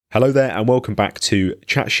Hello there and welcome back to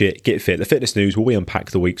Chat Shit, Get Fit, the fitness news where we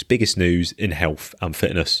unpack the week's biggest news in health and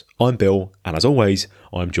fitness. I'm Bill and as always,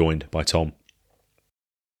 I'm joined by Tom.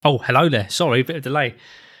 Oh, hello there. Sorry, a bit of delay.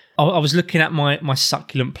 I was looking at my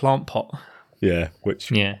succulent plant pot. Yeah,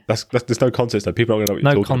 that's there's no context though. People aren't going to know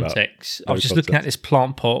what you're talking about. No context. I was just looking at this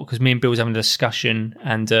plant pot because me and Bill was having a discussion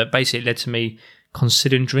and basically it led to me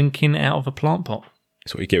considering drinking out of a plant pot.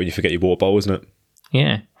 That's what you get when you forget your water bowl, isn't it?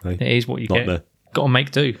 Yeah, it is what you get. Got to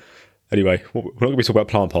make do. Anyway, we're not going to be talking about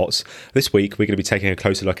plant pots. This week, we're going to be taking a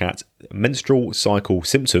closer look at menstrual cycle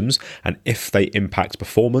symptoms and if they impact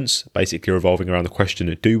performance, basically revolving around the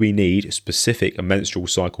question, do we need specific menstrual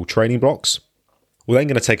cycle training blocks? We're then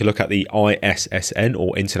going to take a look at the ISSN,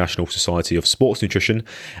 or International Society of Sports Nutrition,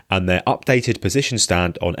 and their updated position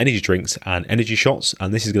stand on energy drinks and energy shots.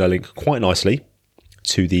 And this is going to link quite nicely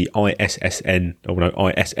to the ISSN,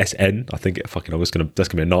 I think that's going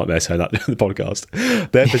to be a nightmare saying that in the podcast.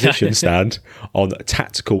 Their position stand on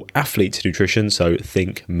tactical athlete nutrition, so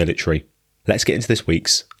think military. Let's get into this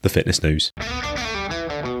week's The Fitness News.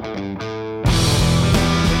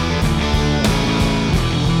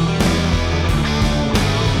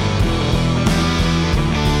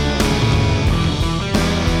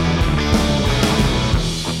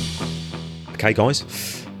 Okay,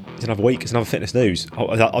 guys. It's another week. It's another fitness news. You know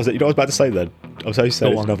what I was about to say then? I was so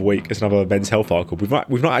saying it's another week. It's another men's health article. We've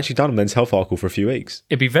not actually done a men's health article for a few weeks.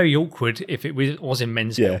 It'd be very awkward if it was in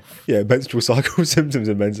men's health. Yeah, menstrual cycle symptoms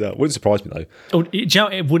in men's health. Wouldn't surprise me though. Oh, do you know,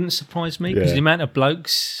 it wouldn't surprise me because the amount of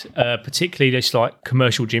blokes, particularly this like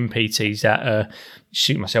commercial gym PTs that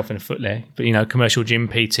shoot myself in the foot there, but commercial gym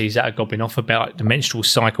PTs that are gobbling off about the menstrual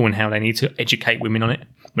cycle and how they need to educate women on it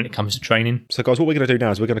when it comes to training. So guys, what we're going to do now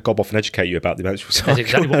is we're going to gob off and educate you about the menstrual cycle. That's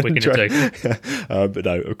exactly what we're going to do. But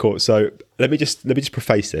no, of course. So let me just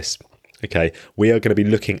preface this. Okay, we are going to be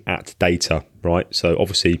looking at data, right? So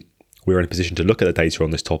obviously we're in a position to look at the data on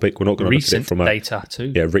this topic. We're not going to look at it from data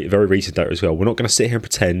too. Yeah, very recent data as well. We're not going to sit here and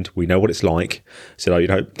pretend we know what it's like. So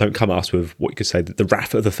don't come at us with what you could say the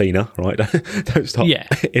wrath of the Athena, right? Don't start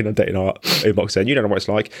inundating our inbox saying you don't know what it's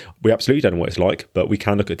like. We absolutely don't know what it's like, but we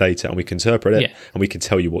can look at data and we can interpret it and we can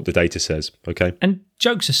tell you what the data says. Okay. And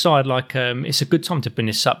jokes aside, it's a good time to bring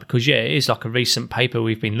this up because it is like a recent paper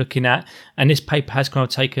we've been looking at, and this paper has kind of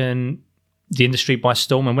taken the industry by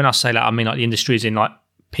storm. And when I say that, I mean like the industry is in like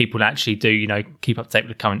people that actually do, keep up to date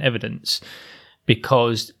with the current evidence,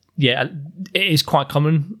 because it is quite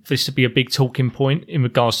common for this to be a big talking point in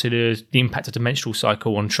regards to the impact of the menstrual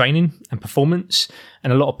cycle on training and performance,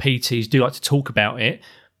 and a lot of PTs do like to talk about it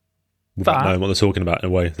without knowing what they're talking about in a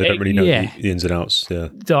way. They don't really know the ins and outs. Yeah,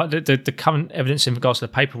 the current evidence in regards to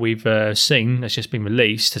the paper we've seen that's just been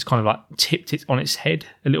released has kind of like tipped it on its head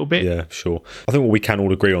a little bit. Yeah, sure. I think what we can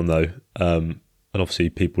all agree on though, and obviously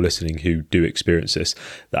people listening who do experience this,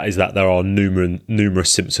 that is that there are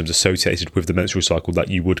numerous symptoms associated with the menstrual cycle that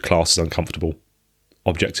you would class as uncomfortable,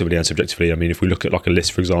 objectively and subjectively. I mean, if we look at like a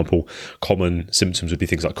list, for example, common symptoms would be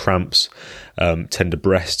things like cramps, tender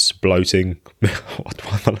breasts, bloating. I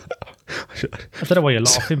don't know why you're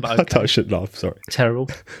laughing, but okay. I shouldn't laugh, sorry. Terrible.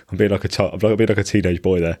 I'm being like a teenage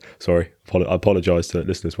boy there. Sorry. I apologise to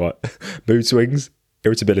listeners, right? Mood swings,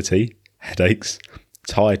 irritability, headaches,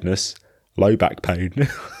 tiredness, low back pain.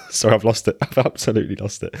 Sorry, I've lost it. I've absolutely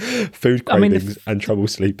lost it. Food cravings and trouble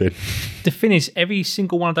sleeping. The thing is, every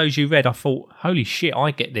single one of those you read, I thought, holy shit,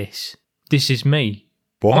 I get this. This is me.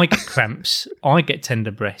 What? I get cramps. I get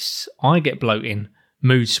tender breasts. I get bloating,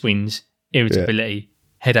 mood swings, irritability,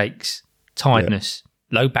 headaches, tiredness,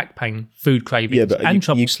 low back pain, food cravings, and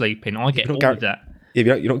trouble sleeping. I get all of that.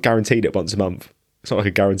 Yeah, you're not guaranteed it once a month. It's not like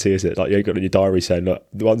a guarantee, is it? Like you ain't got in your diary saying, look,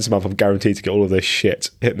 once a month I'm guaranteed to get all of this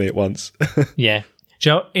shit. Hit me at once. Yeah.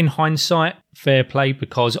 Joe, in hindsight, fair play,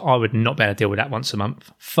 because I would not be able to deal with that once a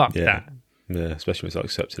month. Fuck that. Yeah, especially when it's not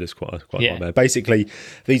accepted. It's quite a nightmare. Basically,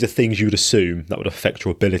 these are things you would assume that would affect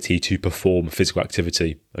your ability to perform physical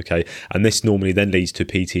activity. Okay. And this normally then leads to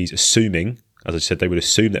PTs assuming, as I said, they would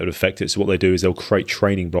assume that would affect it. So what they do is they'll create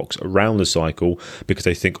training blocks around the cycle because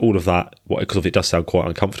they think all of that, because it does sound quite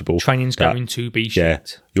uncomfortable. Training's going to be shit.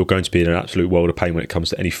 Yeah, you're going to be in an absolute world of pain when it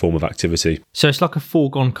comes to any form of activity. So it's like a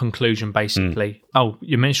foregone conclusion, basically. Oh,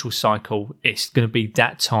 your menstrual cycle, it's going to be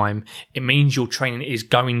that time. It means your training is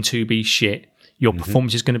going to be shit. Your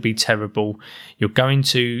performance is going to be terrible. You're going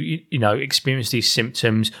to, experience these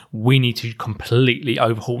symptoms. We need to completely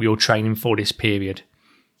overhaul your training for this period.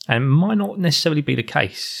 And it might not necessarily be the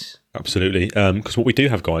case. Absolutely. Because what we do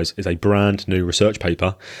have, guys, is a brand new research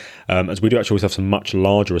paper. As we do actually always have some much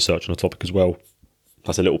larger research on the topic as well.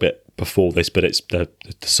 That's a little bit before this, but it's the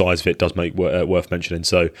size of it does make worth mentioning.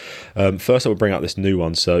 So first I will bring out this new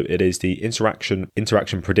one. So it is the interaction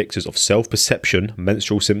predictors of self-perception,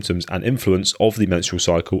 menstrual symptoms and influence of the menstrual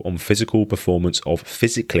cycle on physical performance of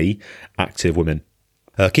physically active women.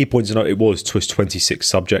 Key points to note, it was 26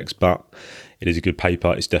 subjects, but it is a good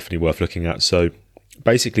paper. It's definitely worth looking at. So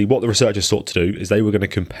basically what the researchers sought to do is they were going to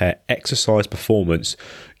compare exercise performance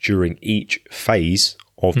during each phase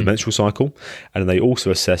of the menstrual cycle, and they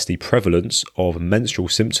also assessed the prevalence of menstrual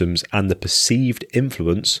symptoms and the perceived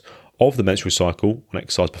influence of the menstrual cycle on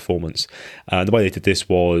exercise performance. And the way they did this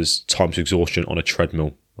was time to exhaustion on a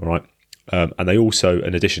treadmill. All right. And they also,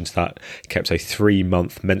 in addition to that, kept a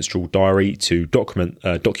 3-month menstrual diary to document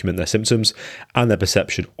their symptoms and their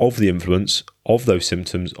perception of the influence of those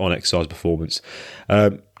symptoms on exercise performance.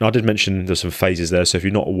 Now, I did mention there's some phases there, so if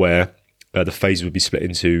you're not aware, the phases would be split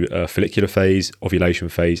into follicular phase, ovulation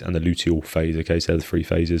phase, and the luteal phase. Okay, so they're the 3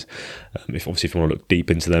 phases. If you want to look deep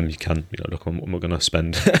into them, you can. Look, I'm not going to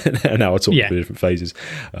spend an hour talking about the different phases.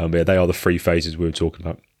 But yeah, they are the 3 phases we were talking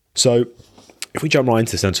about. So if we jump right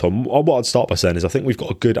into this then, Tom, what I'd start by saying is I think we've got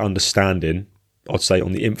a good understanding, I'd say,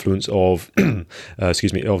 on the influence of of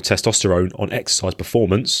testosterone on exercise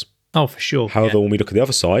performance. Oh, for sure. However, when we look at the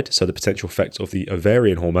other side, so the potential effects of the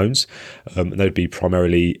ovarian hormones, and they would be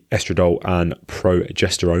primarily estradiol and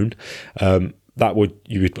progesterone.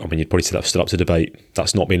 You'd probably say that's still up to debate.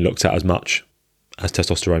 That's not being looked at as much as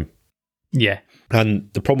testosterone. Yeah. And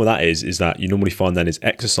the problem with that is that you normally find then is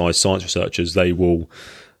exercise science researchers, they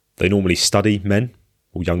normally study men,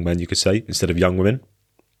 or young men, you could say, instead of young women.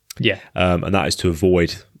 Yeah. And that is to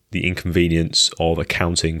avoid the inconvenience of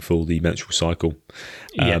accounting for the menstrual cycle.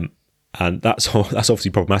 And that's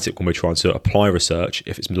obviously problematic when we're trying to apply research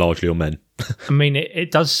if it's largely on men. I mean,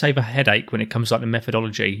 it does save a headache when it comes to like the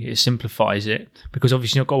methodology. It simplifies it because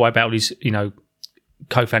obviously you've not got to worry about all these,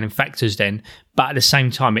 confounding factors then. But at the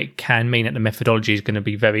same time, it can mean that the methodology is going to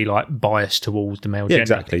be very biased towards the male gender.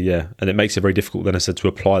 Exactly, yeah. And it makes it very difficult then, as I said, to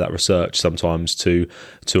apply that research sometimes to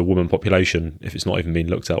a woman population if it's not even being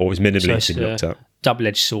looked at or is minimally being looked at.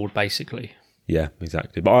 Double-edged sword, basically. Yeah,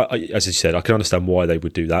 exactly. But as you said, I can understand why they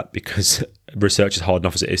would do that because research is hard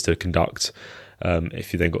enough as it is to conduct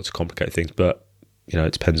if you then got to complicate things. But,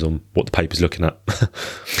 it depends on what the paper's looking at.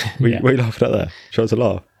 What are you laughing at there? Trying to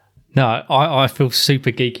laugh? No, I feel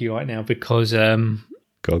super geeky right now because I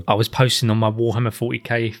was posting on my Warhammer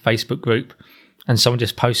 40k Facebook group and someone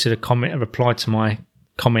just posted a reply to my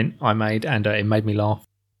comment I made, and it made me laugh.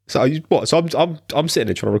 So I'm sitting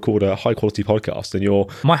here trying to record a high quality podcast, and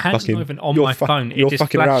my hand's not even on my phone. You're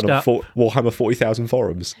fucking around on Warhammer 40,000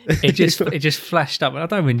 forums. It just flashed up, and I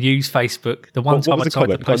don't even use Facebook. The one time I tried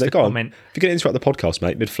to post a comment. If you're going to interrupt the podcast,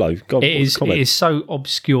 mate, mid flow, go on. It is so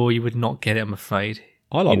obscure you would not get it. I'm afraid.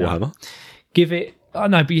 I like Warhammer. Give it. I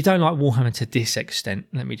know, but you don't like Warhammer to this extent.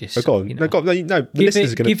 Let me just. Go on. The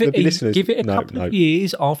listeners are going to be listeners. Give it a couple of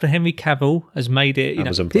years after Henry Cavill has made it.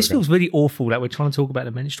 This feels really awful that we're trying to talk about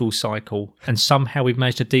the menstrual cycle, and somehow we've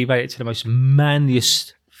managed to devalue it to the most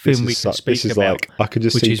manliest film we can speak about. I can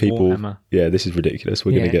just see people. Warhammer. Yeah, this is ridiculous.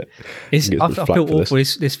 We're going to get. I feel awful.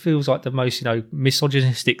 This feels like the most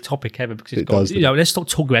misogynistic topic ever because it's got. Let's stop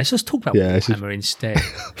talking about. Let's talk about Warhammer instead.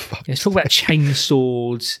 Let's talk about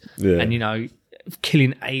chainsaws and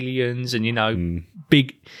killing aliens and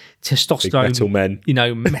big testosterone, big metal men,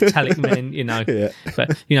 metallic men,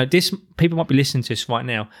 But this people might be listening to this right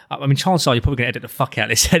now. I mean, chances are you're probably going to edit the fuck out of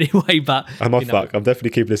this anyway. But I'm definitely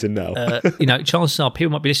keeping this in now. Chances are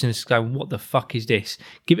people might be listening to this going, "What the fuck is this?"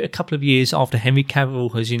 Give it a couple of years after Henry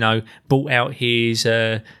Cavill has brought out his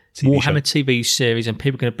Warhammer TV series, and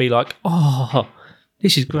people are going to be like, "Oh,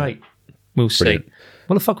 this is great." We'll Brilliant. see.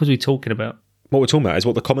 What the fuck was we talking about? What we're talking about is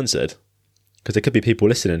what the comments said. Because there could be people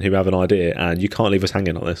listening who have an idea, and you can't leave us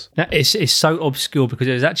hanging on this. Now, it's so obscure because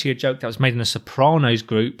it was actually a joke that was made in a Sopranos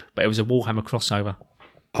group, but it was a Warhammer crossover.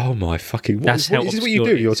 Oh my fucking! This is what you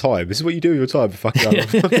do with your time. This is what you do with your time for fucking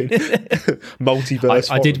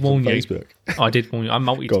multiverse. I did warn you. Facebook. I did warn you. I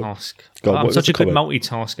multitask. God, I'm such a good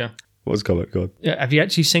multitasker. What was the comment? God. Have you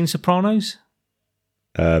actually seen Sopranos?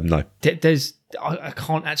 No. I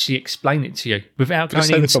can't actually explain it to you without Just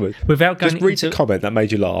going just read the comment that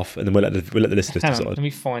made you laugh, and then we'll let the listeners decide. Let me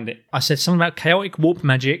find it. I said something about chaotic warp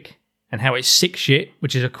magic and how it's sick shit,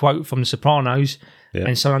 which is a quote from The Sopranos,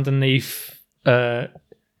 and so underneath. I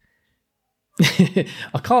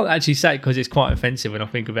can't actually say it because it's quite offensive when I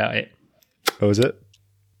think about it. Oh, is it?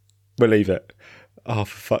 We'll leave it. Oh,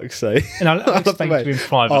 for fuck's sake. And I'll explain to you in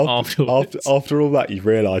private afterwards. After all that, you've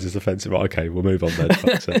realised it's offensive. Right, okay, we'll move on then. For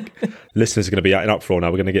fuck's sake. Listeners are going to be out in uproar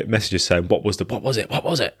now. We're going to get messages saying, what was it?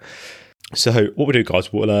 So what we'll do,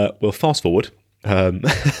 guys, we'll fast forward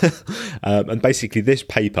And basically this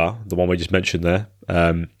paper, the one we just mentioned there,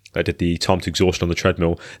 they did the time to exhaustion on the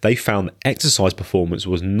treadmill, they found that exercise performance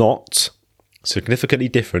was not significantly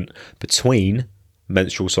different between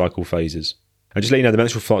menstrual cycle phases. And just let you know, the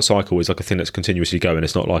menstrual cycle is like a thing that's continuously going.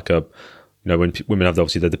 It's not like when women have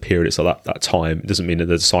obviously the period, it's like that time. It doesn't mean that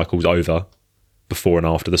the cycle's over before and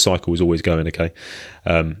after. The cycle is always going, okay?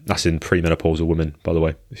 That's in premenopausal women, by the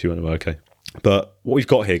way, if you want to know, okay? But what we've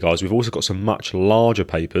got here, guys, we've also got some much larger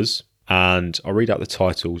papers, and I'll read out the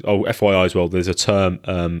titles. Oh, FYI as well, there's a term,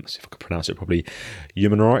 let's see if I can pronounce it properly,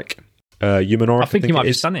 eumenoric. I think you might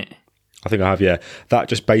have done it. I think I have, yeah. That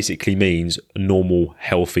just basically means a normal,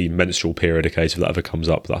 healthy menstrual period. Okay, so if that ever comes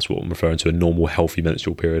up, that's what I'm referring to, a normal, healthy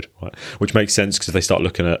menstrual period, right? Which makes sense because if they start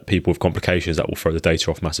looking at people with complications, that will throw the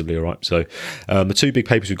data off massively, all right? So the two big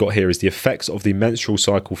papers we've got here is the effects of the menstrual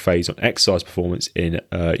cycle phase on exercise performance in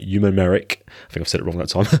eumenoric, I think I've said it wrong that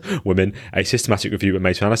time, women, a systematic review and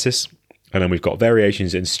meta-analysis. And then we've got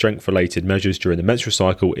variations in strength-related measures during the menstrual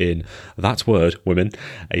cycle in, that word, women,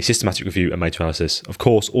 a systematic review and meta-analysis. Of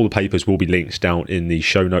course, all the papers will be linked down in the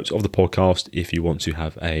show notes of the podcast if you want to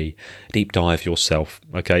have a deep dive yourself,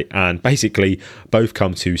 okay? And basically, both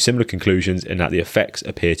come to similar conclusions in that the effects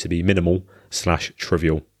appear to be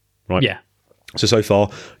minimal/trivial, right? Yeah. So far,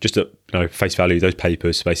 just at face value, those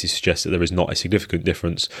papers basically suggest that there is not a significant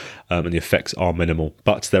difference and the effects are minimal.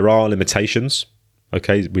 But there are limitations.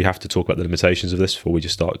 Okay, we have to talk about the limitations of this before we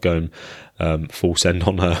just start going full send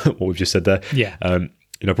on what we've just said there. Yeah.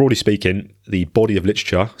 Broadly speaking, the body of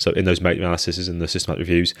literature, so in those meta-analyses and the systematic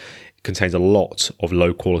reviews, contains a lot of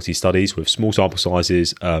low-quality studies with small sample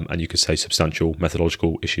sizes and you could say substantial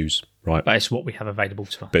methodological issues, right? But it's what we have available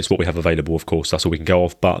to us. But it's what we have available, of course. That's all we can go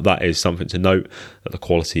off. But that is something to note, that the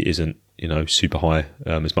quality isn't, super high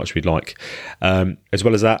as much as we'd like. As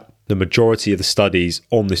well as that, the majority of the studies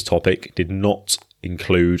on this topic did not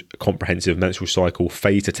include comprehensive menstrual cycle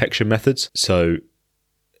phase detection methods. So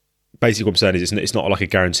basically what I'm saying is it's not like a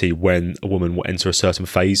guarantee when a woman will enter a certain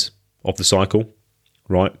phase of the cycle,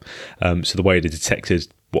 right? So the way they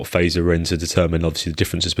detected what phase they were in to determine obviously the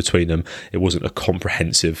differences between them, it wasn't a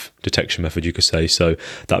comprehensive detection method, you could say. So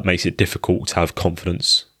that makes it difficult to have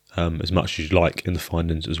confidence as much as you'd like in the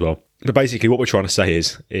findings as well. But basically what we're trying to say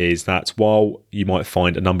is that while you might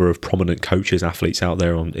find a number of prominent coaches, athletes out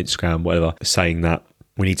there on Instagram, whatever, saying that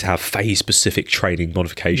we need to have phase-specific training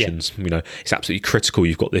modifications, it's absolutely critical.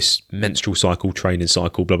 You've got this menstrual cycle, training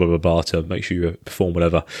cycle, blah, blah, blah, blah, to make sure you perform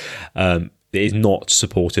whatever. It is not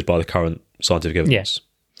supported by the current scientific evidence.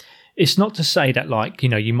 Yeah. It's not to say that,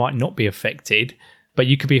 you might not be affected, but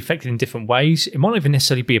you could be affected in different ways. It might not even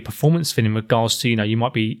necessarily be a performance thing in regards to, you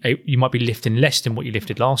might be lifting less than what you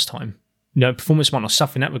lifted last time. Performance might not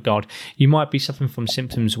suffer in that regard. You might be suffering from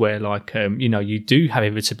symptoms where, you do have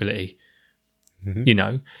irritability.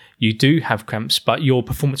 Mm-hmm. You do have cramps, but your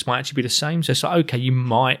performance might actually be the same. So it's like, okay, you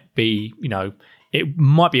might be, it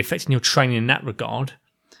might be affecting your training in that regard,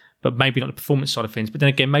 but maybe not the performance side of things. But then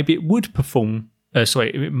again, maybe it would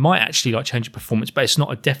it might actually change your performance, but it's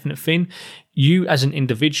not a definite thing. You as an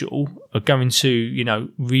individual are going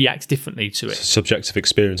to, react differently to it. It's a subjective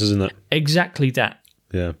experience, isn't it? Exactly that.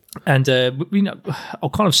 Yeah. And, I'll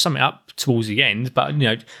kind of sum it up towards the end, but,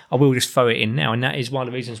 I will just throw it in now. And that is one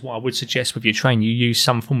of the reasons why I would suggest with your training, you use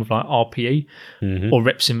some form of RPE or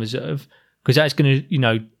reps in reserve, because that's going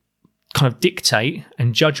to, kind of dictate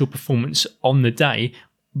and judge your performance on the day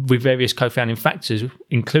with various co-founding factors,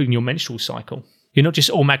 including your menstrual cycle. You're not just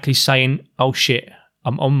automatically saying, oh shit,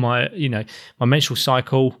 I'm on my menstrual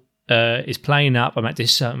cycle is playing up, I'm at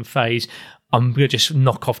this certain phase, I'm going to just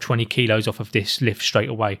knock off 20 kilos off of this lift straight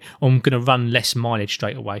away, or I'm going to run less mileage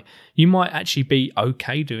straight away. You might actually be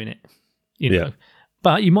okay doing it, know,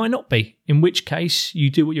 but you might not be, in which case you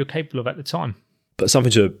do what you're capable of at the time. But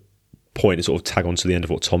something to point and sort of tag on to the end of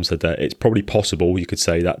what Tom said there, it's probably possible, you could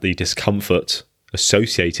say, that the discomfort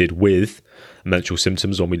associated with menstrual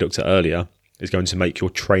symptoms, one we looked at earlier, is going to make your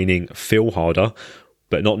training feel harder,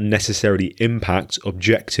 but not necessarily impact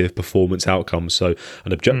objective performance outcomes. So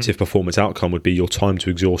an objective performance outcome would be your time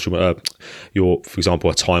to exhaustion, for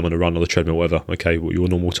example, a time on a run on the treadmill, whatever, okay, your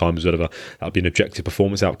normal times, whatever, that would be an objective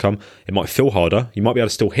performance outcome. It might feel harder. You might be able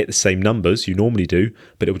to still hit the same numbers you normally do,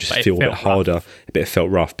 but it will just feel a bit harder, a bit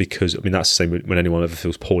felt rough, because, that's the same when anyone ever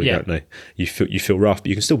feels poorly, don't they? You feel rough, but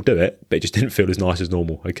you can still do it, but it just didn't feel as nice as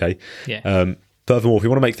normal, okay? Yeah. Furthermore, if you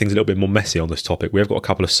want to make things a little bit more messy on this topic, we have got a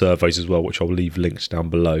couple of surveys as well, which I'll leave links down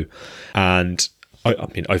below. And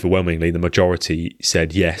overwhelmingly, the majority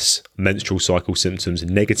said yes, menstrual cycle symptoms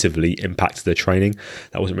negatively impacted their training.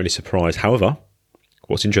 That wasn't really a surprise. However,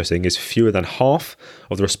 what's interesting is fewer than half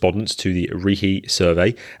of the respondents to the Rehe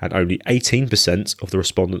survey and only 18% of the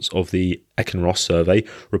respondents of the Eckenross survey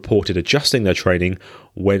reported adjusting their training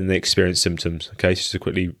when they experienced symptoms. Okay, so just to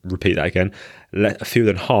quickly repeat that again. Fewer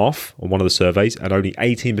than half on one of the surveys and only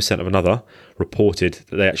 18% of another reported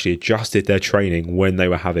that they actually adjusted their training when they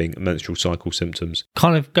were having menstrual cycle symptoms.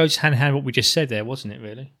 Kind of goes hand in hand with what we just said there, wasn't it,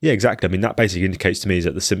 really? Yeah, exactly. I mean, that basically indicates to me is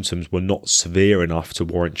that the symptoms were not severe enough to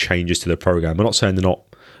warrant changes to the program. I'm not saying they're not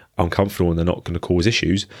uncomfortable and they're not going to cause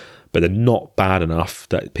issues, but they're not bad enough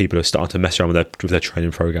that people are starting to mess around with their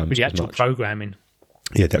training programs. With the actual programming.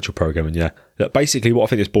 Yeah, the actual programming, yeah. Look, basically, what I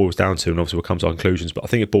think this boils down to, and obviously we'll come to our conclusions, but I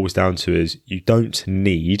think it boils down to is you don't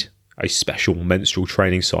need a special menstrual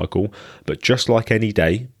training cycle, but just like any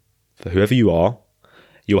day, for whoever you are,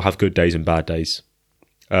 you'll have good days and bad days.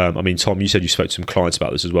 I mean, Tom, you said you spoke to some clients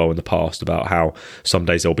about this as well in the past, about how some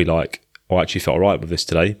days they'll be like, oh, I actually felt all right with this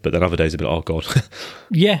today, but then other days they'll be like, oh, God.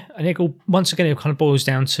 Yeah, and once again, it kind of boils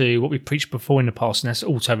down to what we preached before in the past, and that's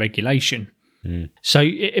auto-regulation. So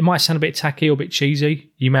it might sound a bit tacky or a bit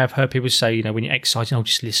cheesy. You may have heard people say, when you're exercising,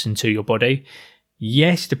 just listen to your body.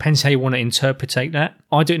 Yes, depends how you want to interpretate that.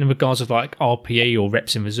 I do it in regards of like RPE or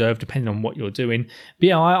reps in reserve, depending on what you're doing. But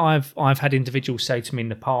yeah, I've had individuals say to me in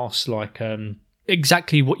the past, like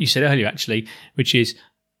exactly what you said earlier, actually, which is,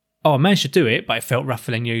 I managed to do it, but it felt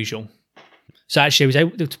rougher than usual. So actually, I was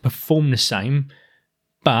able to perform the same,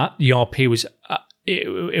 but the RPE was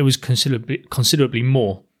it was considerably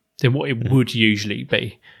more than what it would usually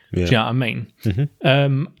be. Yeah. Do you know what I mean?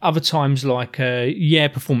 Mm-hmm. Other times, like,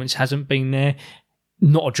 performance hasn't been there.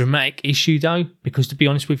 Not a dramatic issue, though, because to be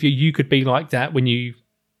honest with you, you could be like that when you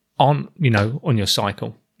aren't, on your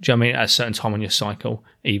cycle. Do you know what I mean? At a certain time on your cycle,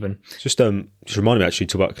 even. Just reminded me, actually,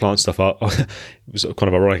 to talk about client stuff. It was kind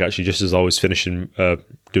of ironic, actually, just as I was finishing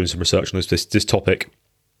doing some research on this topic.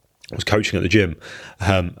 I was coaching at the gym,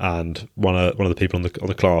 and one of the people on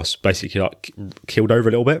the class basically like keeled over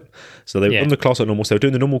a little bit. So they were on the class like normal. So they were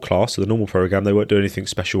doing the normal class, so the normal program. They weren't doing anything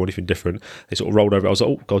special or anything different. They sort of rolled over. I was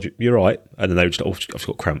like, "Oh God, you're right." And then they were just, "Oh, I've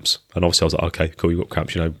got cramps." And obviously, I was like, "Okay, cool, you got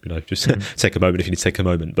cramps. Just take a moment if you need to take a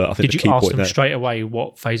moment." But I think did the you key ask point them there, straight away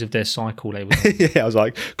what phase of their cycle they were? Yeah, I was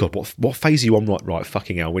like, "God, what phase are you on?" Right,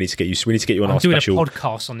 fucking hell. We need to get you. We need to get you on our special. I'm doing a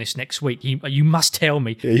podcast on this next week. You must tell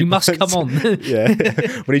me. Yeah, you must come on. Yeah,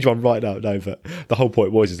 we need you on right now. No, but the whole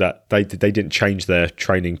point was is that they didn't change their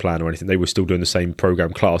training plan or anything. They were still doing the same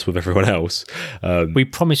program class with everyone else. We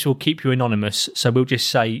promise we'll keep you anonymous, so we'll just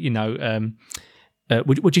say,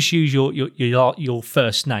 we'll just use your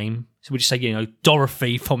first name. So we'll just say,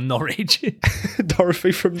 Dorothy from Norwich.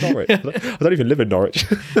 Dorothy from Norwich. I don't even live in Norwich.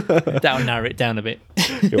 That'll narrow it down a bit.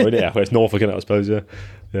 Yeah, well, it's Norfolk, I suppose.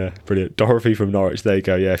 Yeah, brilliant. Dorothy from Norwich. There you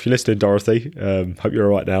go. Yeah, if you're listening, Dorothy, hope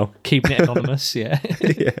you're all right now. Keeping it anonymous. Yeah.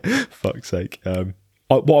 Yeah. Fuck's sake.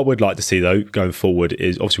 What I would like to see though, going forward,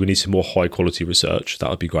 is obviously we need some more high quality research. That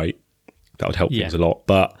would be great. That would help things a lot.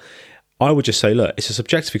 But I would just say, look, it's a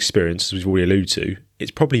subjective experience, as we've already alluded to.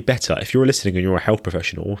 It's probably better if you're listening and you're a health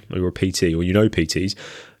professional or you're a PT or PTs,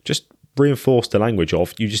 just reinforce the language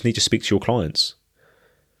of you just need to speak to your clients.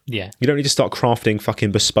 Yeah. You don't need to start crafting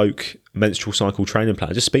fucking bespoke menstrual cycle training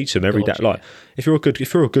plans. Just speak to them every day. Like if you're a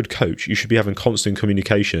good coach, you should be having constant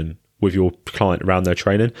communication with your client around their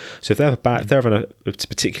training. So if they're having a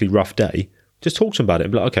particularly rough day, just talk to them about it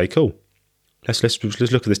and be like, okay, cool. Let's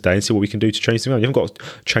look at this day and see what we can do to change things around. You haven't got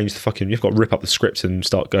to change you've got to rip up the script and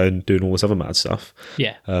start doing all this other mad stuff.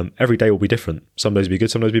 Yeah. Every day will be different. Some days will be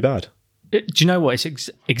good, some days will be bad. Do you know what? It's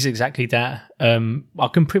exactly that. I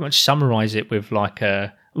can pretty much summarise it with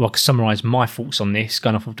summarise my thoughts on this,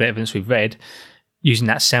 going off of the evidence we've read, using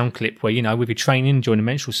that sound clip where, with your training during the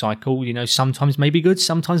menstrual cycle, sometimes may be good,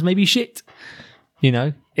 sometimes may be shit.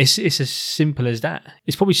 It's as simple as that.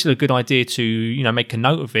 It's probably still a good idea to, make a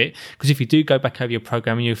note of it, because if you do go back over your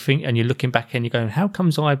program and you're looking back and you're going, how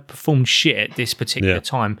comes I performed shit at this particular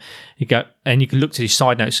time? You go, and you can look to the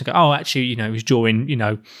side notes and go, oh, actually, it was during,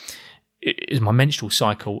 is my menstrual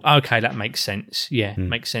cycle. Okay, that makes sense. Yeah,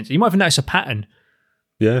 makes sense. You might even notice a pattern.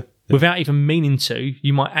 Yeah. Without even meaning to,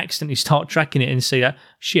 you might accidentally start tracking it and see that,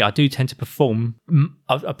 shit, I do tend to perform.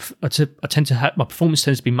 I tend to have, my performance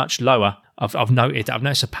tends to be much lower. I've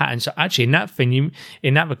noticed a pattern. So actually, in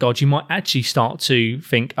that regard, you might actually start to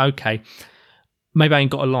think, okay, maybe I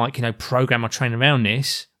ain't got to program my training around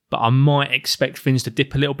this, but I might expect things to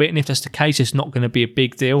dip a little bit. And if that's the case, it's not going to be a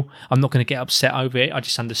big deal. I'm not going to get upset over it. I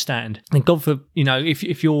just understand. And God for,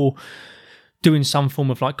 if you're doing some form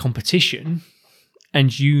of competition, and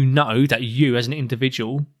that you as an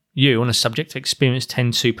individual, you on a subjective experience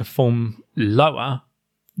tend to perform lower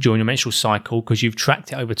during your menstrual cycle because you've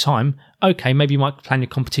tracked it over time, okay, maybe you might plan your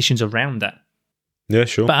competitions around that. Yeah,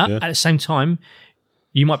 sure. But yeah. at the same time,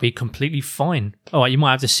 you might be completely fine. All right, you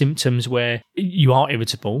might have the symptoms where you are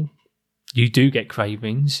irritable, you do get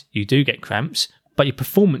cravings, you do get cramps, but your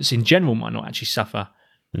performance in general might not actually suffer.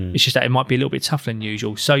 It's just that it might be a little bit tougher than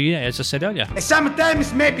usual. So yeah, as I said earlier.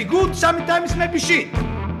 Sometimes maybe good, sometimes maybe shit.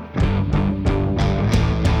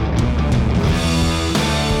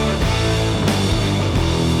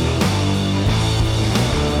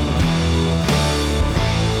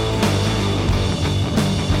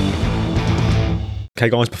 Okay,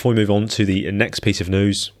 guys, before we move on to the next piece of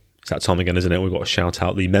news, it's that time again, isn't it? We've got to shout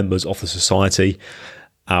out the members of the society,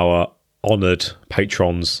 our honoured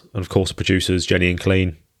patrons, and of course the producers, Jenny and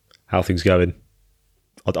Clean. How are things going?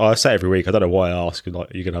 I say every week, I don't know why I ask,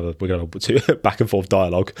 like we're going to have a back and forth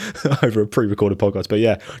dialogue over a pre-recorded podcast. But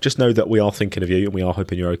yeah, just know that we are thinking of you and we are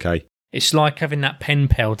hoping you're okay. It's like having that pen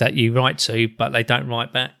pal that you write to, but they don't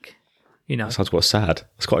write back. You know, That sounds quite sad.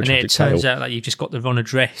 It's quite a tragic it turns tale. out that you've just got the wrong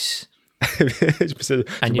address. and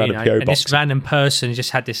this random person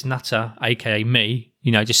just had this nutter, aka me,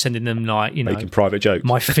 just sending them making private jokes,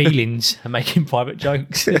 my feelings, and making private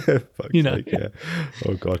jokes. Yeah.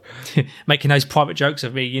 Oh god, making those private jokes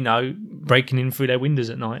of me, breaking in through their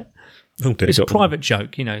windows at night. Oh, dear, it's a private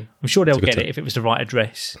joke, I'm sure they'll get it if it was the right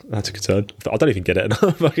address. That's a concern. I don't even get it.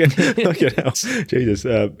 Jesus.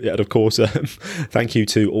 And of course, thank you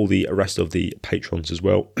to all the rest of the patrons as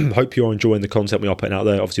well. Hope you're enjoying the content we are putting out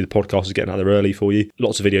there. Obviously, the podcast is getting out there early for you.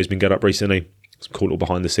 Lots of videos been going up recently. Some cool little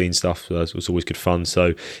behind the scenes stuff. So it's always good fun. So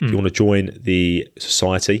if you want to join the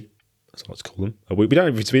society, that's what it's called them. We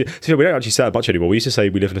don't actually say that much anymore. We used to say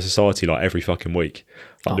we live in a society like every fucking week.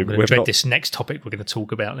 Like, I'm going to dread this next topic we're going to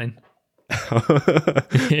talk about then.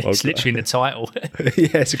 It's literally in the title. Yeah,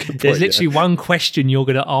 it's a good point. There's literally one question you're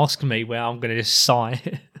going to ask me where I'm going to just sigh.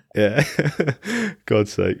 Yeah,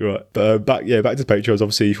 God's sake, right. But back to Patreons.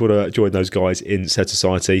 Obviously, if you want to join those guys in said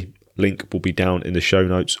society, link will be down in the show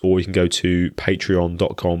notes, or you can go to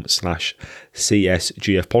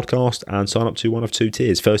patreon.com/CSGF podcast and sign up to one of two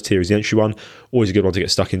tiers. First tier is the entry one, always a good one to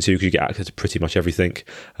get stuck into because you get access to pretty much everything.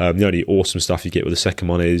 The only awesome stuff you get with the second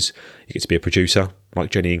one is you get to be a producer like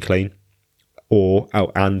Jenny and Clean, you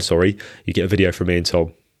get a video from me and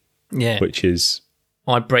Tom. Yeah, which is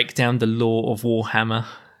I break down the lore of Warhammer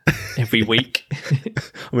every week. I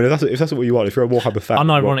mean, if that's what you want, if you're a Warhammer fan,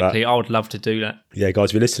 unironically, I would love to do that. Yeah,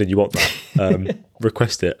 guys, if you're listening, you want that,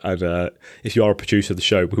 request it. And if you are a producer of the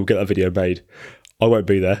show, we'll get that video made. I won't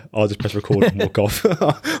be there. I'll just press record and walk off.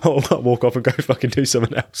 I'll walk off and go fucking do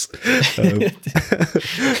something else.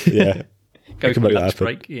 Yeah. Go for a lunch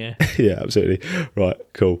break, yeah. Yeah, absolutely. Right,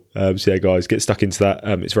 cool. So yeah, guys, get stuck into that.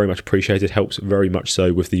 It's very much appreciated. Helps very much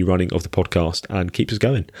so with the running of the podcast and keeps us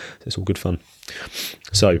going. It's all good fun.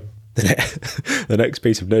 So the next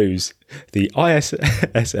piece of news, the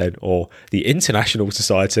ISSN, or the International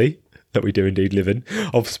Society that we do indeed live in,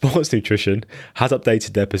 of Sports Nutrition, has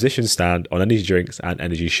updated their position stand on energy drinks and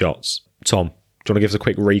energy shots. Tom, do you want to give us a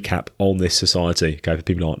quick recap on this society, okay, for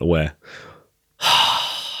people who aren't aware?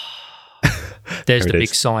 There's the big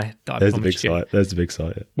sigh. There's the big sigh. There's the big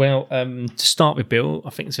sigh. Well, to start with, Bill, I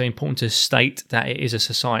think it's very important to state that it is a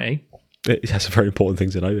society. That's a very important thing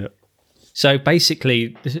to know, yeah. So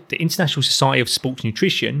basically, the International Society of Sports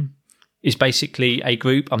Nutrition is basically a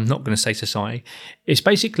group. I'm not going to say society. It's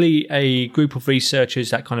basically a group of researchers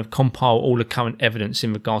that kind of compile all the current evidence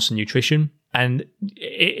in regards to nutrition. And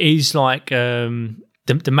it is like...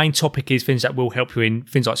 The main topic is things that will help you in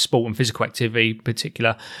things like sport and physical activity in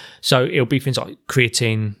particular. So it'll be things like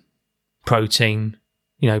creatine, protein,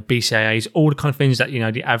 BCAAs, all the kind of things that,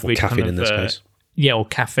 the average or caffeine kind of, in this case. Yeah, or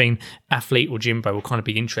caffeine, athlete or gym bro will kind of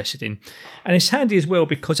be interested in. And it's handy as well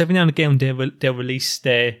because every now and again they'll release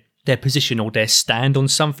their position or their stand on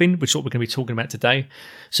something, which is what we're going to be talking about today.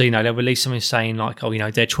 So, they'll release something saying like,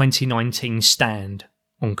 their 2019 stand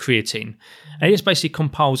on creatine. And it just basically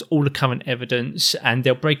compiles all the current evidence and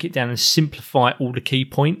they'll break it down and simplify all the key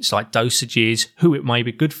points like dosages, who it may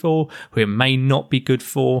be good for, who it may not be good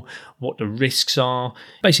for, what the risks are,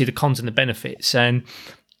 basically the cons and the benefits. And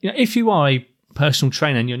if you are a personal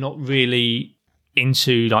trainer and you're not really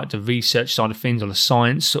into like the research side of things or the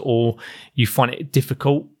science, or you find it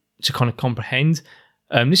difficult to kind of comprehend,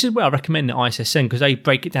 this is where I recommend the ISSN because they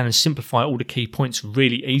break it down and simplify all the key points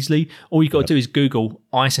really easily. All you got to do is Google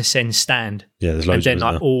ISSN stand. Yeah, there's loads. And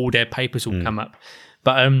then all their papers will come up.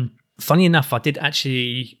 But funny enough, I did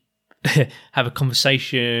actually have a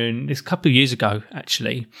conversation a couple of years ago,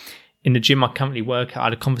 actually, in the gym I currently work at. I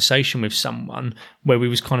had a conversation with someone where we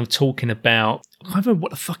was kind of talking about, I can't remember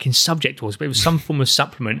what the fucking subject was, but it was some form of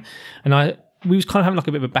supplement. And we was kind of having like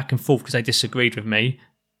a bit of a back and forth because they disagreed with me.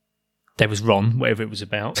 they was wrong, whatever it was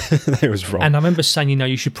about. They was wrong. And I remember saying,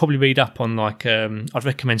 you should probably read up on like, I'd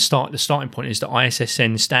recommend the starting point is the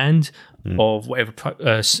ISSN stand of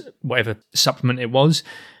whatever supplement it was.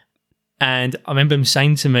 And I remember them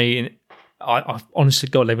saying to me, and I honestly,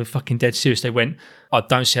 God, they were fucking dead serious. They went, I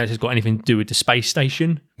don't see how this has got anything to do with the space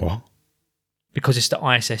station. What? Because it's the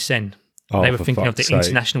ISSN. Oh, they were thinking of the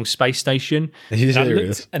International Space Station. Are you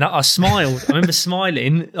serious? And I smiled. I remember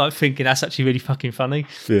smiling, like thinking that's actually really fucking funny.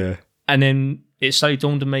 Yeah. And then it slowly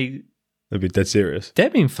dawned on me, They'd be dead serious. they're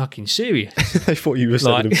being fucking serious. They thought you were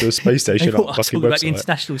sending them to a space station. They thought I was fucking talking about the website.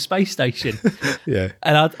 International Space Station. Yeah.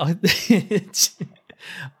 And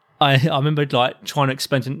I remember like trying to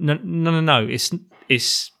explain to no, it's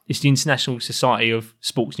the International Society of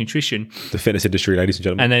Sports Nutrition, The fitness industry, ladies and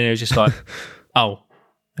gentlemen. and then it was just like, oh,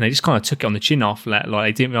 and they just kind of took it on the chin after that. Like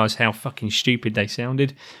they didn't realise how fucking stupid they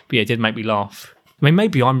sounded. But yeah, it did make me laugh. I mean,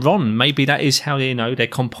 maybe I'm wrong. Maybe that is how they're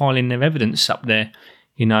compiling their evidence up there.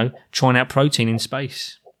 Trying out protein in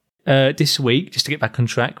space. This week, just to get back on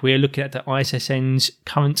track, we are looking at the ISSN's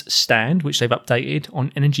current stand, which they've updated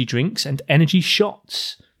on energy drinks and energy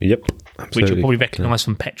shots. Yep. Which you'll probably recognise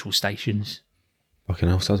from petrol stations. Fucking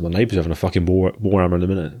hell, sounds like my neighbour's having a fucking warhammer in a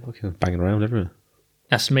minute. Fucking banging around everywhere.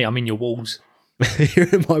 That's me. I'm in your walls. You're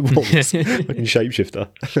in my walls. Fucking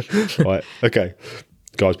shapeshifter. Right, okay.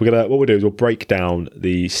 Guys, what we'll do is we'll break down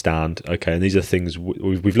the stand, okay, and these are things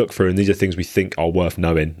we've looked through, and these are things we think are worth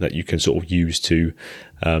knowing that you can sort of use to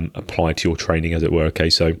apply to your training, as it were, okay?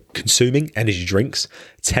 So consuming energy drinks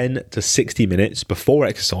 10 to 60 minutes before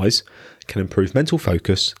exercise can improve mental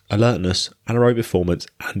focus, alertness, anaerobic performance,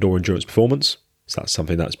 and or endurance performance. So that's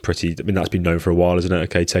something that's that's been known for a while, isn't it?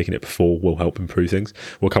 Okay, taking it before will help improve things.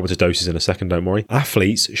 We'll come to doses in a second, don't worry.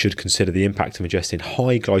 Athletes should consider the impact of ingesting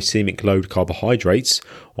high glycemic load carbohydrates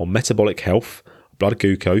on metabolic health, blood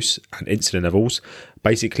glucose, and insulin levels.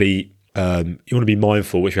 Basically, you want to be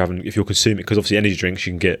mindful if you're consuming, because obviously energy drinks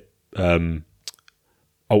you can get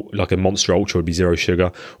like a Monster Ultra would be zero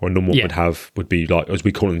sugar, or a normal would be like, as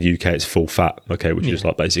we call it in the UK, it's full fat, okay, which is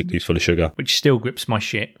like basically full of sugar. Which still grips my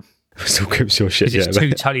shit. Still grips your shit, It's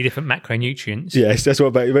two totally different macronutrients. Yes, that's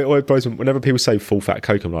what. Whenever people say full fat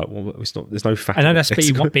Coke, I'm like, well, it's not. There's no fat. I know that's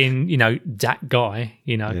being that guy,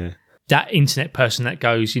 that internet person that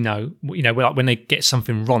goes, like when they get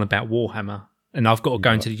something wrong about Warhammer, and I've got to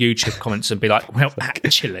go into the YouTube comments and be like, well,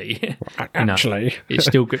 actually, it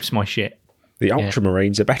still grips my shit. The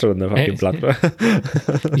Ultramarines are better than the fucking blood.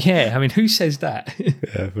 Yeah, I mean, who says that?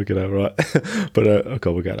 Yeah, we're good, right? But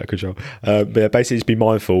we'll get that control. But yeah, basically, just be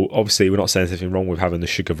mindful. Obviously, we're not saying anything wrong with having the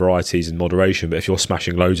sugar varieties in moderation, but if you're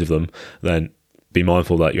smashing loads of them, then be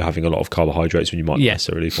mindful that you're having a lot of carbohydrates when you might not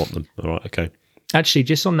necessarily want them. All right, okay. Actually,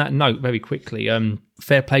 just on that note, very quickly,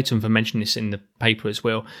 fair play to them for mentioning this in the paper as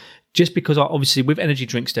well. Just because, obviously, with energy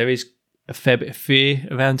drinks, there is a fair bit of fear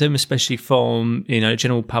around them, especially from the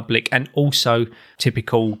general public, and also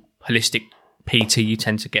typical holistic PT you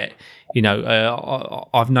tend to get.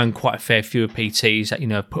 I've known quite a fair few of PTs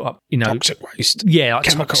that put up toxic waste. Yeah, like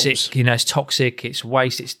chemicals. Toxic. It's toxic. It's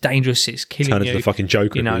waste. It's dangerous. It's killing Turn you. into the fucking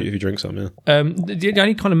Joker if you drink some. Yeah. The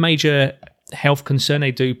only kind of major health concern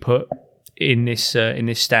they do put in this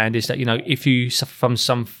stand is that if you suffer from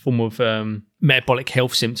some form of metabolic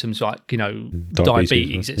health symptoms like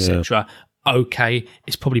diabetes etc. Okay,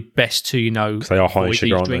 it's probably best to because they are high in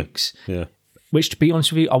sugar, aren't drinks. They? Yeah. Which, to be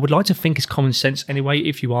honest with you, I would like to think is common sense anyway.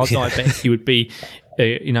 If you are diabetic, you would be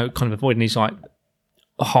kind of avoiding these like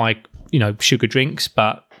high sugar drinks.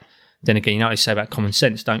 But then again, they say about common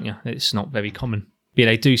sense, don't you? It's not very common. Yeah,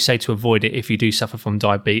 they do say to avoid it if you do suffer from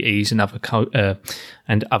diabetes and other kind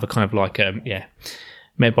of like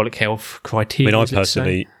metabolic health criteria. I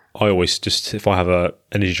mean, I always just, if I have a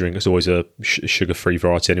energy drink, it's always a sugar-free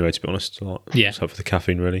variety anyway, to be honest. Just have the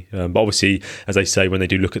caffeine, really. But obviously, as they say, when they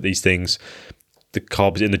do look at these things, the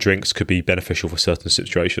carbs in the drinks could be beneficial for certain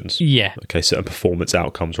situations. Yeah. Okay, certain performance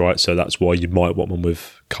outcomes, right? So that's why you might want one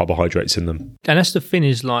with carbohydrates in them. And that's the thing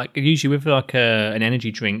is, like, usually with like an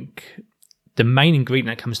energy drink, the main ingredient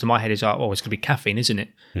that comes to my head is, it's going to be caffeine, isn't it?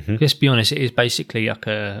 Mm-hmm. Let's be honest, it is basically like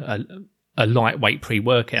a lightweight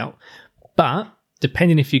pre-workout. But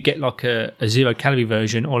depending if you get like a 0-calorie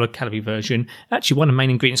version or a calorie version, actually one of the main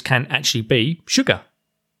ingredients can actually be sugar,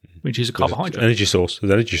 which is a carbohydrate. Energy source.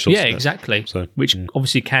 Yeah, exactly. So, which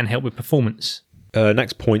obviously can help with performance.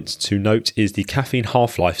 Next point to note is the caffeine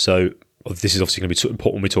half-life. So this is obviously going to be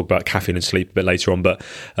important when we talk about caffeine and sleep a bit later on, but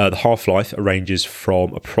the half-life ranges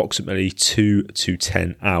from approximately 2 to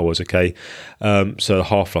 10 hours, okay? So the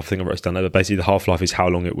half-life, I think I wrote it down there, but basically the half-life is how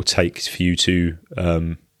long it will take for you to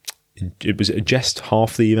ingest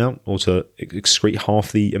half the amount or to excrete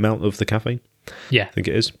half the amount of the caffeine. Yeah. I think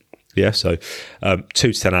it is. Yeah, so 2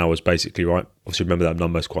 to 10 hours basically, right? Obviously, remember that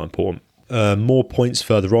number is quite important. More points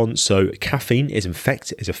further on. So caffeine is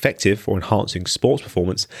effective for enhancing sports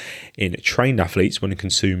performance in trained athletes when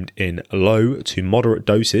consumed in low to moderate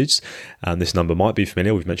doses. And this number might be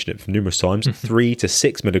familiar. We've mentioned it numerous times. 3 to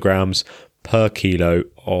 6 milligrams per kilo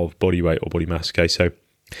of body weight or body mass. Okay, so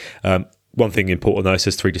one thing important though, it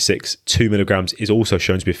says 3 to 6. 2 milligrams is also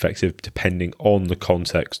shown to be effective depending on the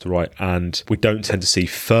context, right? And we don't tend to see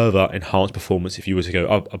further enhanced performance if you were to go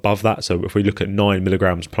up above that. So if we look at 9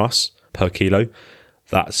 milligrams plus per kilo,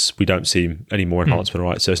 we don't see any more enhancement,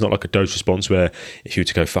 right? So it's not like a dose response where if you were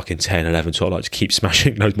to go fucking 10, 11, 12, like to keep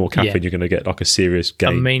smashing loads more caffeine, you're going to get like a serious gain.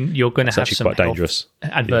 I mean, you're going to have some quite dangerous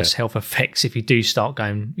adverse health effects if you do start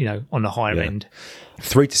going, on the higher end.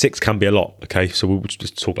 3 to 6 can be a lot, okay? So we'll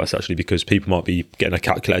just talk about this actually because people might be getting their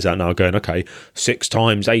calculators out now going, okay, 6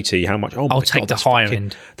 times 80, how much? Oh my I'll take the higher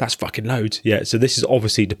end. That's fucking loads. Yeah, so this is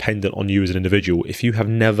obviously dependent on you as an individual. If you have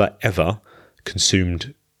never, ever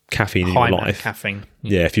consumed caffeine in your life, caffeine.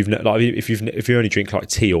 If you only drink like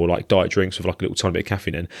tea or like diet drinks with like a little tiny bit of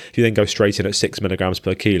caffeine in, if you then go straight in at 6 milligrams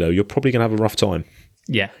per kilo, you're probably going to have a rough time.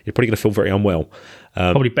 Yeah, you're probably going to feel very unwell.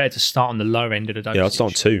 Probably better to start on the lower end of the dosage. Yeah, I'd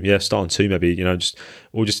start on 2. Yeah, start on 2 maybe.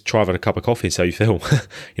 Just try having a cup of coffee and see how you feel.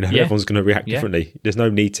 Everyone's going to react differently. There's no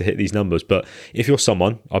need to hit these numbers, but if you're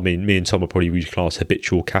someone, I mean, me and Tom are probably class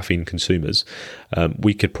habitual caffeine consumers.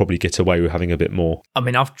 We could probably get away with having a bit more. I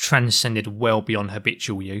mean, I've transcended well beyond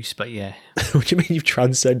habitual use, but yeah. What do you mean you've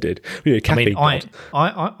transcended? Caffeine.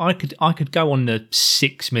 I could go on the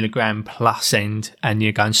 6 milligram plus end and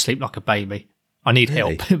you go and sleep like a baby. I need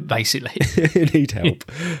help, basically. You need help.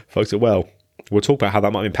 Folks, well, we'll talk about how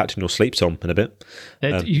that might impact on your sleep, Tom, in a bit.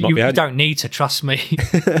 You don't need to, trust me.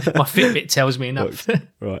 My Fitbit tells me enough.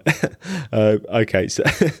 Right. Okay, so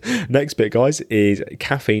next bit, guys, is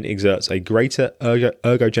caffeine exerts a greater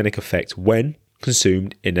ergogenic effect when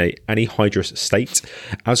consumed in a anhydrous state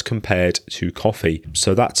as compared to coffee.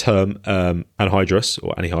 So that term, anhydrous,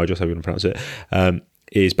 or anhydrous, however you want to pronounce it,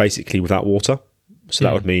 is basically without water. So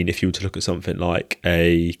that would mean if you were to look at something like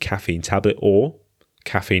a caffeine tablet or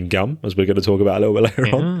caffeine gum, as we're going to talk about a little bit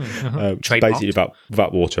later on, basically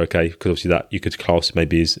without water, okay? Because obviously that you could class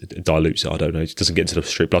maybe as dilutes. I don't know. It doesn't get into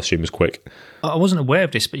the bloodstream as quick. I wasn't aware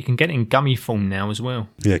of this, but you can get it in gummy form now as well.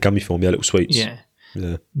 Yeah, gummy form. Yeah, little sweets.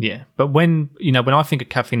 Yeah. But when I think of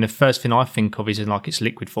caffeine, the first thing I think of is in like its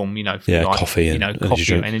liquid form. Coffee and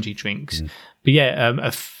coffee or energy drinks. But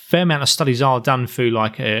a fair amount of studies are done through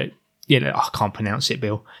like a. I can't pronounce it,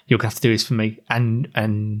 Bill. You're going to have to do this for me.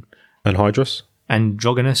 Anhydrous?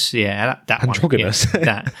 Androgynous? Yeah, that Androgynous? One.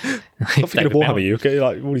 Yeah, that. I'm thinking of Warhammer, you okay?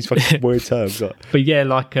 Like all these fucking weird terms. Like. But yeah,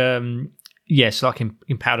 like... Yes, like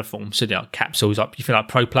in powder form. So there are capsules, like you feel like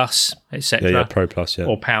Pro Plus, etc. Yeah, Pro Plus, yeah.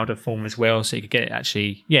 Or powder form as well. So you could get it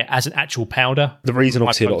actually, as an actual powder. The reason,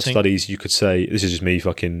 obviously, a lot of studies you could say, this is just me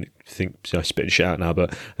fucking spitting shit out now,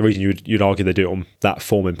 but the reason you'd argue they do it on that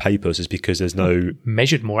form in papers is because there's no...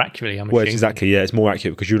 Measured more accurately, I'm assuming. Well, exactly, yeah, it's more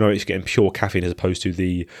accurate because it's getting pure caffeine as opposed to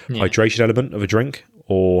the hydration element of a drink.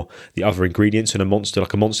 Or the other ingredients in a Monster,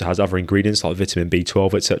 like a Monster has other ingredients like vitamin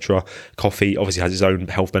B12, etc. Coffee obviously has its own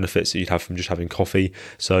health benefits that you'd have from just having coffee.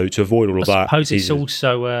 So to avoid all of that, I suppose it's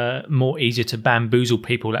also more easier to bamboozle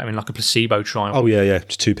people that are in like a placebo trial. Oh yeah,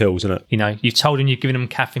 just 2 pills, isn't it? You've told them you've given them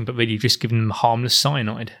caffeine, but really you've just given them harmless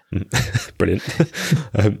cyanide. Brilliant.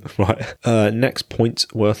 Right. Next point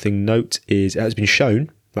worth note is it has been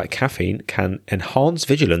shown that caffeine can enhance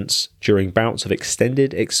vigilance during bouts of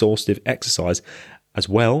extended exhaustive exercise, as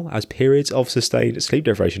well as periods of sustained sleep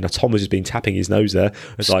deprivation. Now, Tom has just been tapping his nose there.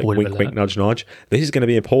 It's like wink, wink, nudge, nudge. This is going to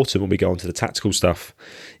be important when we go on to the tactical stuff.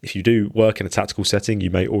 If you do work in a tactical setting, you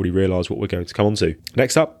may already realise what we're going to come on to.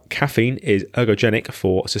 Next up, caffeine is ergogenic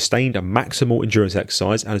for sustained and maximal endurance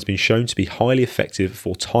exercise and has been shown to be highly effective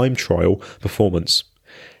for time trial performance.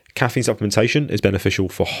 Caffeine supplementation is beneficial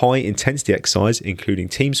for high-intensity exercise, including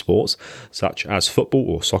team sports, such as football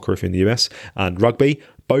or soccer if you're in the US, and rugby,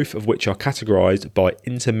 both of which are categorised by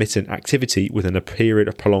intermittent activity within a period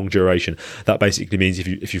of prolonged duration. That basically means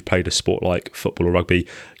if you've played a sport like football or rugby,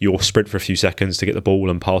 you'll sprint for a few seconds to get the ball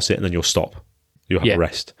and pass it, and then you'll stop. You'll have a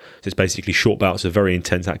rest. So it's basically short bouts of very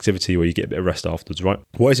intense activity where you get a bit of rest afterwards, right?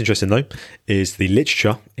 What is interesting, though, is the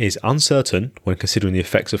literature is uncertain when considering the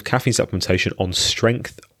effects of caffeine supplementation on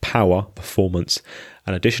strength, power, performance,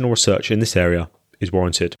 and additional research in this area is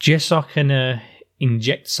warranted. Just so I can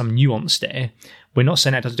inject some nuance there, we're not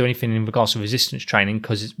saying that doesn't do anything in regards to resistance training,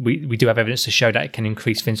 because we do have evidence to show that it can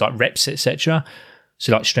increase things like reps, etc.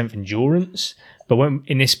 So like strength endurance. But when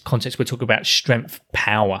in this context, we're talking about strength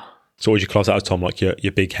power. So would you class that as, Tom, like your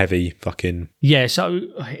big, heavy fucking... Yeah, so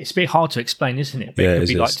it's a bit hard to explain, isn't it? But Yeah, it could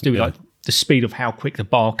be like to do with like the speed of how quick the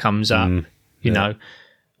bar comes up, you know,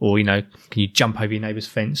 or, you know, can you jump over your neighbour's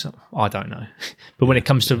fence? I don't know. But when it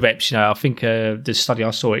comes to reps, you know, I think the study I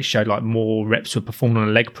saw, it showed like more reps were performed on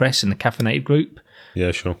a leg press in the caffeinated group.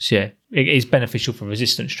 Yeah, sure. So yeah, it is beneficial for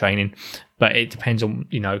resistance training, but it depends on,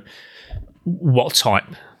 you know, what type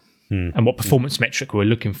and what performance metric we're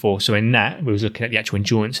looking for. So in that, we was looking at the actual